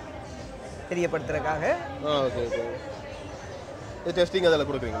என்றதை தெரியப்படுத்துறதுக்காக. Okay okay. டெஸ்டிங் அதெல்லாம்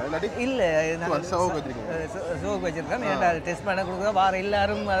கொடுக்குறீங்களா? இல்லாட்டி இல்லை, நாங்கள் சோக்கு வச்சுருக்கோம். ஏன்னா டெஸ்ட் பண்ண கொடுக்குறோம். வார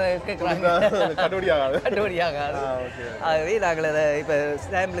எல்லாரும் அதை கேட்குறாங்க. கட்டுப்படியாகாது. ஆகவே நாங்கள் அதை இப்போ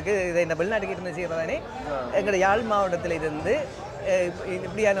சாம்பிளுக்கு இதை இந்த வெளிநாட்டுக்கு ஏற்றுமதி செய்கிறதானே எங்களோட யாழ் மாவட்டத்தில் இருந்து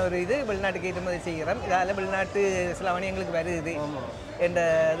இப்படியான ஒரு இது வெளிநாட்டுக்கு ஏற்றுமதி செய்கிறோம். இதால் வெளிநாட்டு சிலவணி எங்களுக்கு வருது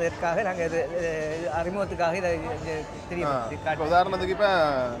என்றதற்காக நாங்கள் இது அறிமுகத்துக்காக இதை தெரியும். உதாரணத்துக்கு இப்போ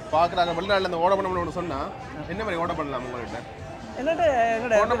பார்க்குறாங்க வெளிநாட்டில் இந்த ஓட பண்ணணும்னு சொன்னால் என்ன மாதிரி ஓட பண்ணலாம் உங்கள்கிட்ட? என்னோட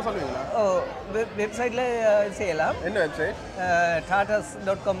வெப்சைட்டில் செய்யலாம். என்ன வெப்சைட்?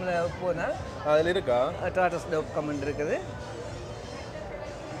 டாட்டாஸ்.com போனால் அதில் இருக்கா? டாட்டாஸ்.com இருக்குது.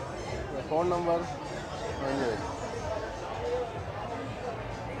 ஃபோன் நம்பர் இல்லை.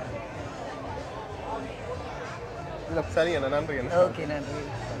 சரிங்கண்ணா, நன்றிங்கண்ணா. ஓகே, நன்றி.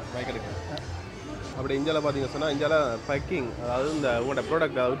 மைக்கெடுக்கு. அப்படி இந்தியாவில் பார்த்தீங்கன்னு சொன்னால் இந்தியாவில் பேக்கிங், அதாவது இந்த உங்களோட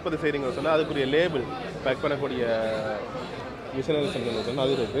ப்ராடக்ட் உற்பத்தி செய்கிறீங்கன்னு சொன்னால் அதுக்குரிய லேபிள் பேக் பண்ணக்கூடிய மிஷினரி சொன்னால்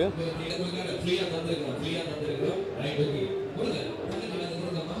அது இருக்குது.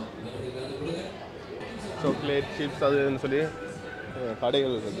 சாக்லேட் சிப்ஸ் அதுன்னு சொல்லி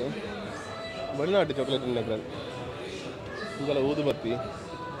கடைகள் இருக்குது. வெளிநாட்டு சாக்லேட் நினைக்கிறேன். இந்தியாவில் ஊதுபத்தி,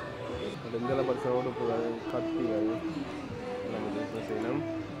 இந்தியாவில் படித்த உடுப்புகள், கத்திகள் நம்ம செய்யணும்.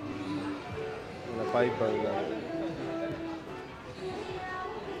 பைப்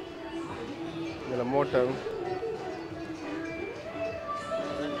இதில் மோட்டர்.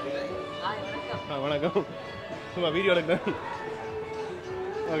 வணக்கம். சும்மா வீடியோ எடுக்கிறேன்.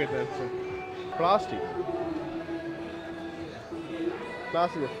 Okay sir. Plastic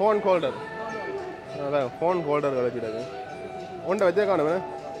phone holder. அதான் ஃபோன் ஹோல்டர் கிடக்குது. ஒன்றை வச்சே காணுமே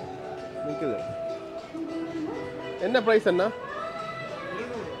நிற்குது. என்ன ப்ரைஸ் என்ன?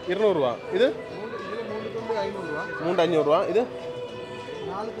 200 ரூபா. இது 3 500 ரூபா. இது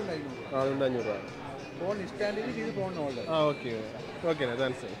 4 500 ரூபா. ஃபோன் ஸ்டாண்ட் இது ஃபோன் ஹோல்டர். ஓகே ஓகேண்ணா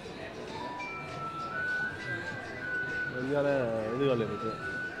தேங்க்ஸ். இந்தியால இதுகள் இருக்குது,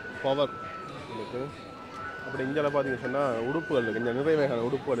 பவர் இருக்குது. அப்படி இந்தியாவில் பார்த்தீங்கன்னு சொன்னால் உடுப்புகள் இருக்குது, இங்கே நிறைய வகையான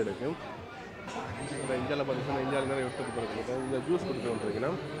உடுப்புகள் இருக்குது. இப்போ இந்தியாவில் பார்த்தீங்கன்னா இந்தியாவில் நிறைய உற்பத்தி பொருட்கள் இருக்குது. இந்த ஜூஸ்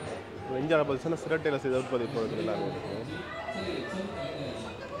குடிக்கணுன்றீங்கன்னா இந்தியாவில் பார்த்தீங்கன்னா சிரட்டையில் செய்த உற்பத்தி பொருட்கள் எல்லாமே இருக்குது.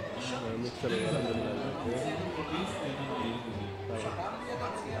 மிக்சர் இருக்குது.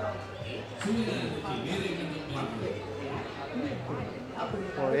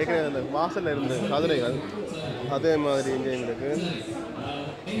 ஏற்கனவே அந்த வாசலில் இருந்த கதிரைகள் அதே மாதிரி இங்கே எங்களுக்கு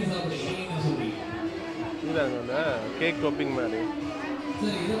இதுதாங்க அந்த கேக் டாப்பிங் மாதிரி.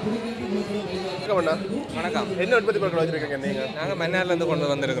 வணக்கம். என்ன உற்பத்தி பொருட்கள் வச்சுருக்கீங்க நீங்கள்? நாங்கள் மன்னார்லேருந்து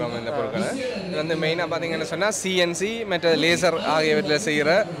கொண்டு வந்திருக்கிறோம் இந்த பொருட்களை. இது வந்து மெயினாக பார்த்தீங்கன்னு சொன்னால் சிஎன்சி மற்ற லேசர் ஆகியவற்றில் செய்கிற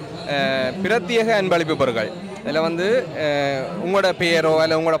பிரத்யேக அன்பளிப்பு பொருட்கள். இதில் வந்து உங்களோட பெயரோ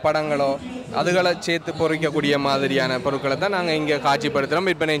இல்லை உங்களோட படங்களோ அதுகளை சேர்த்து பொறிக்கக்கூடிய மாதிரியான பொருட்களை தான் நாங்கள் இங்கே காட்சிப்படுத்துகிறோம்,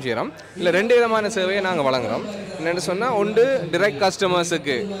 விற்பனையும் செய்கிறோம். இல்லை 2 விதமான சேவையை நாங்கள் வழங்குகிறோம். என்னென்னு சொன்னால் ஒன்று டிரெக்ட்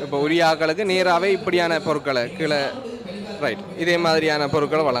கஸ்டமர்ஸுக்கு, இப்போ உரிய ஆக்களுக்கு நேராகவே இப்படியான பொருட்களை கீழே ரைட் இதே மாதிரியான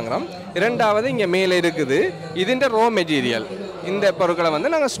பொருட்களை வழங்குகிறோம். 2வது இங்கே மேலே இருக்குது இதுன்ற ரோ மெட்டீரியல். இந்த பொருட்களை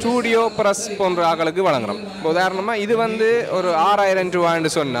வந்து நாங்கள் ஸ்டூடியோ ப்ரெஸ் போன்ற ஆக்களுக்கு வழங்குகிறோம். இப்போ உதாரணமாக இது வந்து ஒரு 6000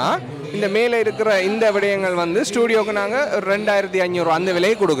 ரூபான்னு சொன்னால் இந்த மேலே இருக்கிற இந்த விடயங்கள் வந்து ஸ்டூடியோவுக்கு நாங்கள் 2500 அந்த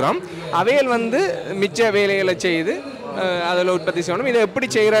விலையை கொடுக்குறோம். அவையில் வந்து மிச்ச வேலைகளை செய்து அதில் உற்பத்தி செய்யணும். இதை எப்படி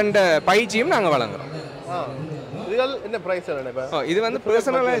செய்கிறன்ற பயிற்சியும் நாங்கள் வழங்குகிறோம். என்ன பிரைஸ்? இது வந்து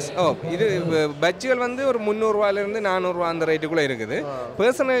பர்சனலைஸ். இது பட்ஜுகள் வந்து ஒரு 300 ரூபாயிலிருந்து 400 ரூபா அந்த ரேட்டுக்குள்ளே இருக்குது.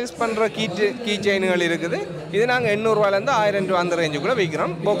 பர்சனலைஸ் பண்ணுற கீ செயின்கள் இருக்குது. இது நாங்கள் 800 ரூபாயிலேருந்து 1000 ரூபா அந்த ரேஞ்சுக்குள்ளே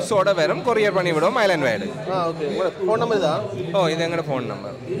விற்கிறோம். பாக்ஸோட வரும், கொரியர் பண்ணி விடுவோம் ஐலண்ட் வைடு. ஃபோன் நம்பர் தான்? இது எங்களோட ஃபோன்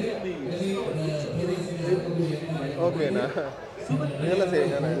நம்பர். ஓகேண்ணா. இதெல்லாம்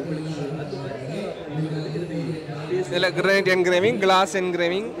செய்யுங்க. இதில் granite engraving, class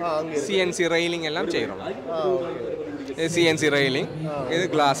engraving, CNC railing எல்லாம் செய்கிறோம். சிஎன்சி ரெயிலிங், இது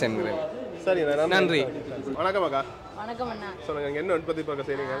கிளாஸ் என்கிரேவிங். சரி, நன்றி. வணக்கம் அக்கா. வணக்கம் அண்ணா. சொல்லுங்க, என்ன உற்பத்தி பொருட்கள்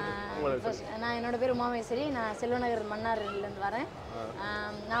செய்றீங்க? நான் என்னோட பேர் உமாமேஸ்வரி. நான் செல்வநகர் மன்னார்லேருந்து வரேன்.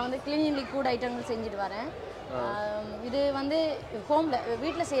 நான் வந்து கிளீனிங் லிக்விட் ஐட்டங்கள் செஞ்சுட்டு வரேன். இது வந்து ஹோமில்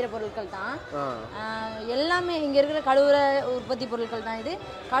வீட்டில் செய்கிற பொருட்கள் தான். எல்லாமே இங்கே இருக்கிற கழுவுற உற்பத்தி பொருட்கள் தான். இது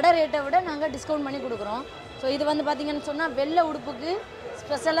கடை ரேட்டை விட நாங்கள் டிஸ்கவுண்ட் பண்ணி கொடுக்குறோம். ஸோ இது வந்து பார்த்திங்கன்னு சொன்னால் வெள்ளை உடுப்புக்கு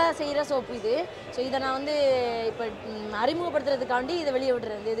ஸ்பெஷலாக செய்கிற சோப்பு இது. ஸோ இதை நான் வந்து இப்போ அறிமுகப்படுத்துறதுக்காண்டி இதை வெளியே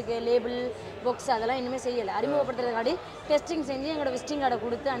விட்டுறது. இதுக்கு லேபிள் பாக்ஸ் அதெல்லாம் இன்னுமே செய்யலை. அறிமுகப்படுத்துறதுக்காண்டி டெஸ்டிங் செஞ்சு எங்களோட விசிட்டிங் கார்டை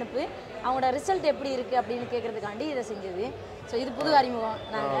கொடுத்து அனுப்பி அவங்களோட ரிசல்ட் எப்படி இருக்குது அப்படின்னு கேட்குறதுக்காண்டி இதை செஞ்சது. ஸோ இது புது அறிமுகம்.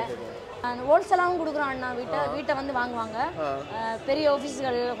 நாங்கள் ஹோல்சேலாகவும் கொடுக்குறோம் அண்ணா. வீட்டை வந்து வாங்குவாங்க. பெரிய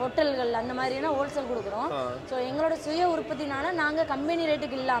ஆஃபீஸ்கள், ஹோட்டல்கள் அந்த மாதிரினா ஹோல்சேல் கொடுக்குறோம். ஸோ எங்களோட சுய உற்பத்தினால நாங்கள் கம்பெனி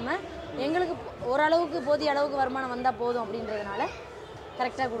ரேட்டுக்கு இல்லாமல் எங்களுக்கு ஓரளவுக்கு போதிய அளவுக்கு வருமானம் வந்தால் போதும் அப்படின்றதுனால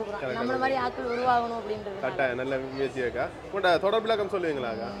கரெக்டாக கொடுக்குறோம். நம்மள மாதிரி ஆட்கள் உருவாகணும் அப்படின்றது. கரெக்டாக நல்ல முயற்சி அக்கா. உங்களோட தொடர்பு இலக்கம்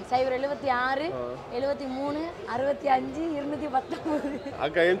சொல்லுவீங்களா அக்கா? 076 73 65 219.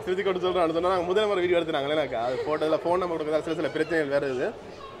 அக்கா ஏன் திருத்தி கொண்டு சொல்கிறோம் சொன்னால் நாங்கள் முதல் முறை வீடியோ எடுத்துனாங்களே அக்கா. அது போட்டதில் ஃபோன் நம்பர் கொடுக்குறதா சில பிரச்சனைகள் வேறு இது.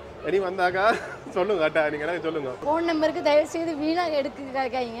 இனி வந்தாக்கா சொல்லுங்க கரெக்டாக, நீங்கள் எனக்கு சொல்லுங்க. ஃபோன் நம்பருக்கு தயவுசெய்து வீணாக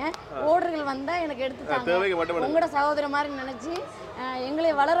எடுத்துக்காதீங்க. ஓர்டர்கள் வந்தால் எனக்கு எடுத்துக்காங்க. உங்களோட சகோதர மாதிரி நினச்சி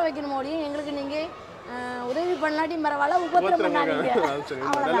எங்களை வளர வைக்கணும் முடியும். எங்களுக்கு நீங்கள் உதவி பண்ணலாட்டி பரவாயில்ல, உபத்திரம் பண்ணாதீங்க.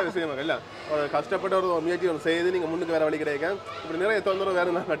 நல்ல விஷயம் இல்லை. ஒரு கஷ்டப்பட்ட ஒரு முயற்சி ஒன்று செய்து நீங்கள் முன்னுக்கு வேறு வழி கிடைக்க இப்படி நிறைய தொந்தரவு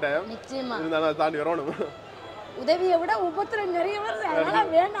வேறு தான் கட்டாயம். நிச்சயமா இருந்தாலும் தாண்டி வரணும். உதவியை விட உபத்திரம் நிறைய வருது,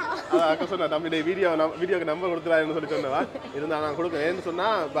 அதெல்லாம் வேணாம். அக்கா சொன்னா தம்பி வீடியோக்கு நம்பர் கொடுத்துறாருன்னு சொல்லி சொன்னவா இருந்தால் நான் கொடுக்குறேன். ஏன்னு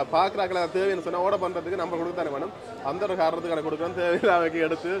சொன்னால் இப்போ பார்க்குறாக்கள தேவைன்னு சொன்னால் ஓட பண்ணுறதுக்கு நம்பர் கொடுத்தானே வேணும். அந்த ஒரு காரணத்துக்கு கொடுக்குறேன். தேவையில்லாமக்கு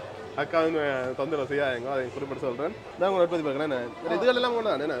எடுத்து அக்காவுன்னு தொந்தரவு செய்யாங்க. அதை குறிப்பிட்டு சொல்கிறேன். நான் உங்களை உற்பத்தி பார்க்குறேன். இதுகள் எல்லாம்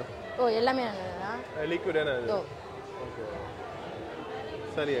கொண்டு தானே? எல்லாமே லிக்விட் என்ன? ஓகே,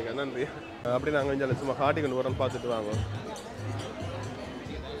 சரி அக்கா, நன்றி. அப்படி நாங்கள் இங்கே சும்மா காட்டிக்கொண்டு வரோம், பார்த்துட்டு வாங்க.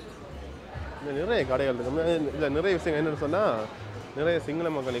 நிறைய கடைகள் இருக்கு. இதில் நிறைய விஷயங்கள் என்னென்னு சொன்னால் நிறைய சிங்கள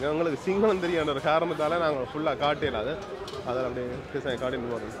மக்கள் இங்கே உங்களுக்கு சிங்களம் தெரியாத ஒரு காரணத்தால் நாங்கள் ஃபுல்லாக காட்டிடலாது. அதில் அப்படியே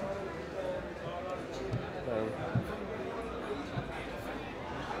காட்டிட்டு போகிறோம்.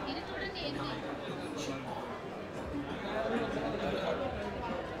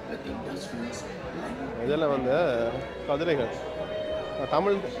 இதெல்லாம் வந்து கதிரைகள்.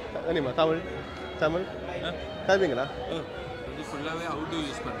 தமிழ் தெரியுமா? தமிழ் தமிழ் கேட்பீங்களா? இது ஃபுல்லாகவே அவுட்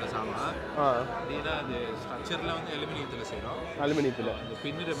யூஸ் பண்ணுற சாமான். அப்படின்னா அது ஸ்ட்ரக்சரில் வந்து அலுமினியத்தில் செய்கிறோம். அலுமினியத்தில் இந்த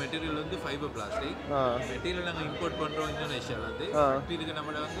பின்னுற மெட்டீரியல் வந்து ஃபைபர் பிளாஸ்டிக். மெட்டீரியல் நாங்கள் இம்போர்ட் பண்ணுறோம் இந்தோனேஷியாவிலேருந்து. இதுக்கு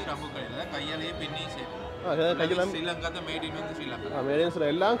நம்மளை வந்து ரம்பு கையாலேயே பின்னி செய்யணும். ஸ்ரீலங்கா தான் மேட் இன் வந்து ஸ்ரீலங்கா. மேட் இன்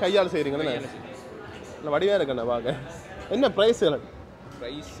எல்லாம் கையால் செய்கிறீங்களா? இல்லை வடிவாக இருக்கண்ணா பார்க்க. என்ன ப்ரைஸ்?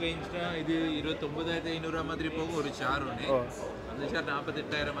 ப்ரைஸ் ரேஞ்ச்னா இது 29,500 மாதிரி போகும் ஒரு ஷார் ஒன்று. அந்த ஷார்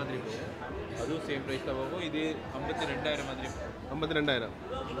 48,000 மாதிரி போகும். அதுவும் சேம் ப்ரைஸ் தான் போகும். இது 52,000 மாதிரி போகும். 52,000.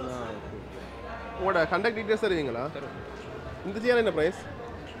 உங்களோட கான்டாக்ட் டீடைல்ஸ் தருவீங்களா? இந்த சேர் என்ன ப்ரைஸ்?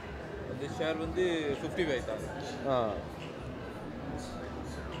 அந்த ஷார் வந்து 55,000.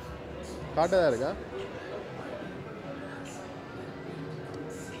 காட்டதா இருக்கா?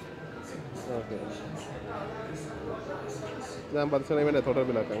 ஓகே. நான் 10 சதவீதம் என்ன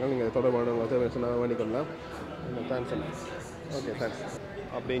தொடர்பில் இருக்காங்க. நீங்கள் தொடர்பான சொன்னால் பண்ணிக்கொள்ளலாம். தேங்க்ஸ் அண்ணா. Okay thanks.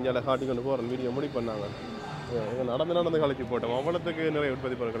 அப்படி இங்கே காட்டி கொண்டு போகிற வீடியோ முடி பண்ணாங்க. நடந்து கழிச்சு போட்டோம். அவ்வளோத்துக்கு நிறைய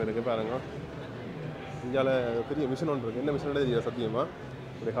உற்பத்தி பொருட்கள் இருக்குது பாருங்க. இந்தியாவில் பெரிய மிஷின் ஒன்று இருக்குது. என்ன மிஷின் தெரியல சத்தியமாக.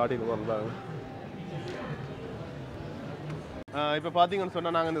 இப்படி காட்டிட்டு போகிறாங்க. இப்போ பார்த்தீங்கன்னு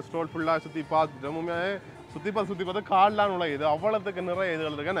சொன்னால் நாங்கள் இந்த ஸ்டோல் ஃபுல்லாக சுற்றி பார்த்துட்டோம். உண்மையாக சுற்றி பார்த்தா கால்லாம் நுழையுது. அவ்வளோத்துக்கு நிறைய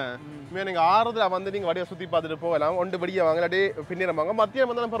இதுகள் இருக்குன்னு உண்மையாக நீங்கள் ஆறுதல் வந்து நீங்கள் வடியை சுற்றி பார்த்துட்டு போகலாம். ஒன்று படியை வாங்க இல்லாட்டி பின்னிரம்பாங்க. மத்தியம்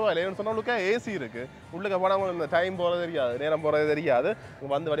வந்தாலும் பரவாயில்ல. ஏன்னு சொன்னால் உங்களுக்கு ஏசி இருக்குது. உள்ளுக்கு போனால் உங்களுக்கு இந்த டைம் போகிறது தெரியாது, நேரம் போகிறது தெரியாது.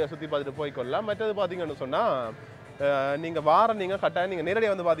 வந்து வடியை சுற்றி பார்த்துட்டு போய்க்கொள்ளலாம். மற்றது பார்த்தீங்கன்னு சொன்னால் நீங்கள் நீங்கள் கட்டாயம் நீங்கள்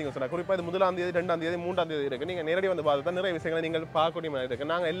நேரடியாக வந்து பார்த்தீங்கன்னு சொன்னால் குறிப்பாக இது 1ஆம் தேதி 2ஆம் தேதி 3ஆம் தேதி இருக்குது. நீங்கள் நேரடியாக வந்து பார்த்து தான் நிறைய விஷயங்களை நீங்கள் பார்க்கக்கூடிய மாதிரி இருக்குது.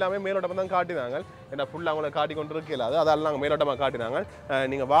 நாங்கள் எல்லாமே மேலோட்டமாக தான் காட்டினாங்க. ஏன்னா ஃபுல்லாக அவங்களை காட்டி கொண்டு இருக்கலாது. அதெல்லாம் நாங்கள் மேலோட்டமாக காட்டினாங்க.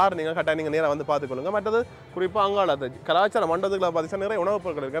 நீங்கள் நீங்கள் கட்டாயம் நீங்கள் நேராக வந்து பார்த்துக்கொள்ளுங்க. மற்றது குறிப்பாக அங்கால அந்த கலாச்சார மண்டபத்துக்குள்ள பார்த்தீங்கன்னா நிறைய உணவுப்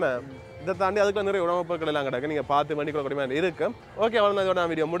பொருட்கள் இருக்குன்னு இதை தாண்டி அதுக்குள்ள நிறைய உணவுப் பொருட்கள் எல்லாம் கிடக்கு. நீங்கள் பார்த்து பண்ணிக்கொள்ளக்கூடிய மாதிரி இருக்குது. ஓகே, அவ்வளோ இதோட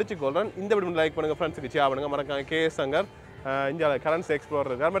நான் வீடியோ முடிச்சுக்கொள்கிறேன். இந்த வீடியோ லைக் பண்ணுங்கள், ஃப்ரெண்ட்ஸுக்கு ஷேர் பண்ணுங்கள். மறக்காம KS சங்கர் இந்தியாவில் கரன்சி எக்ஸ்ப்ளோர்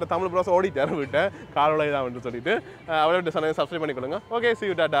இருக்கார். பட் தமிழ் ப்ரோஸ் ஓடிட்டார் விட்டேன் காலோட இதாக சொல்லிட்டு அவளை விட்டு சப்ஸ்கிரைப் பண்ணிக்கொள்ளுங்க. Okay, see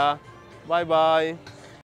you, Tata, bye bye.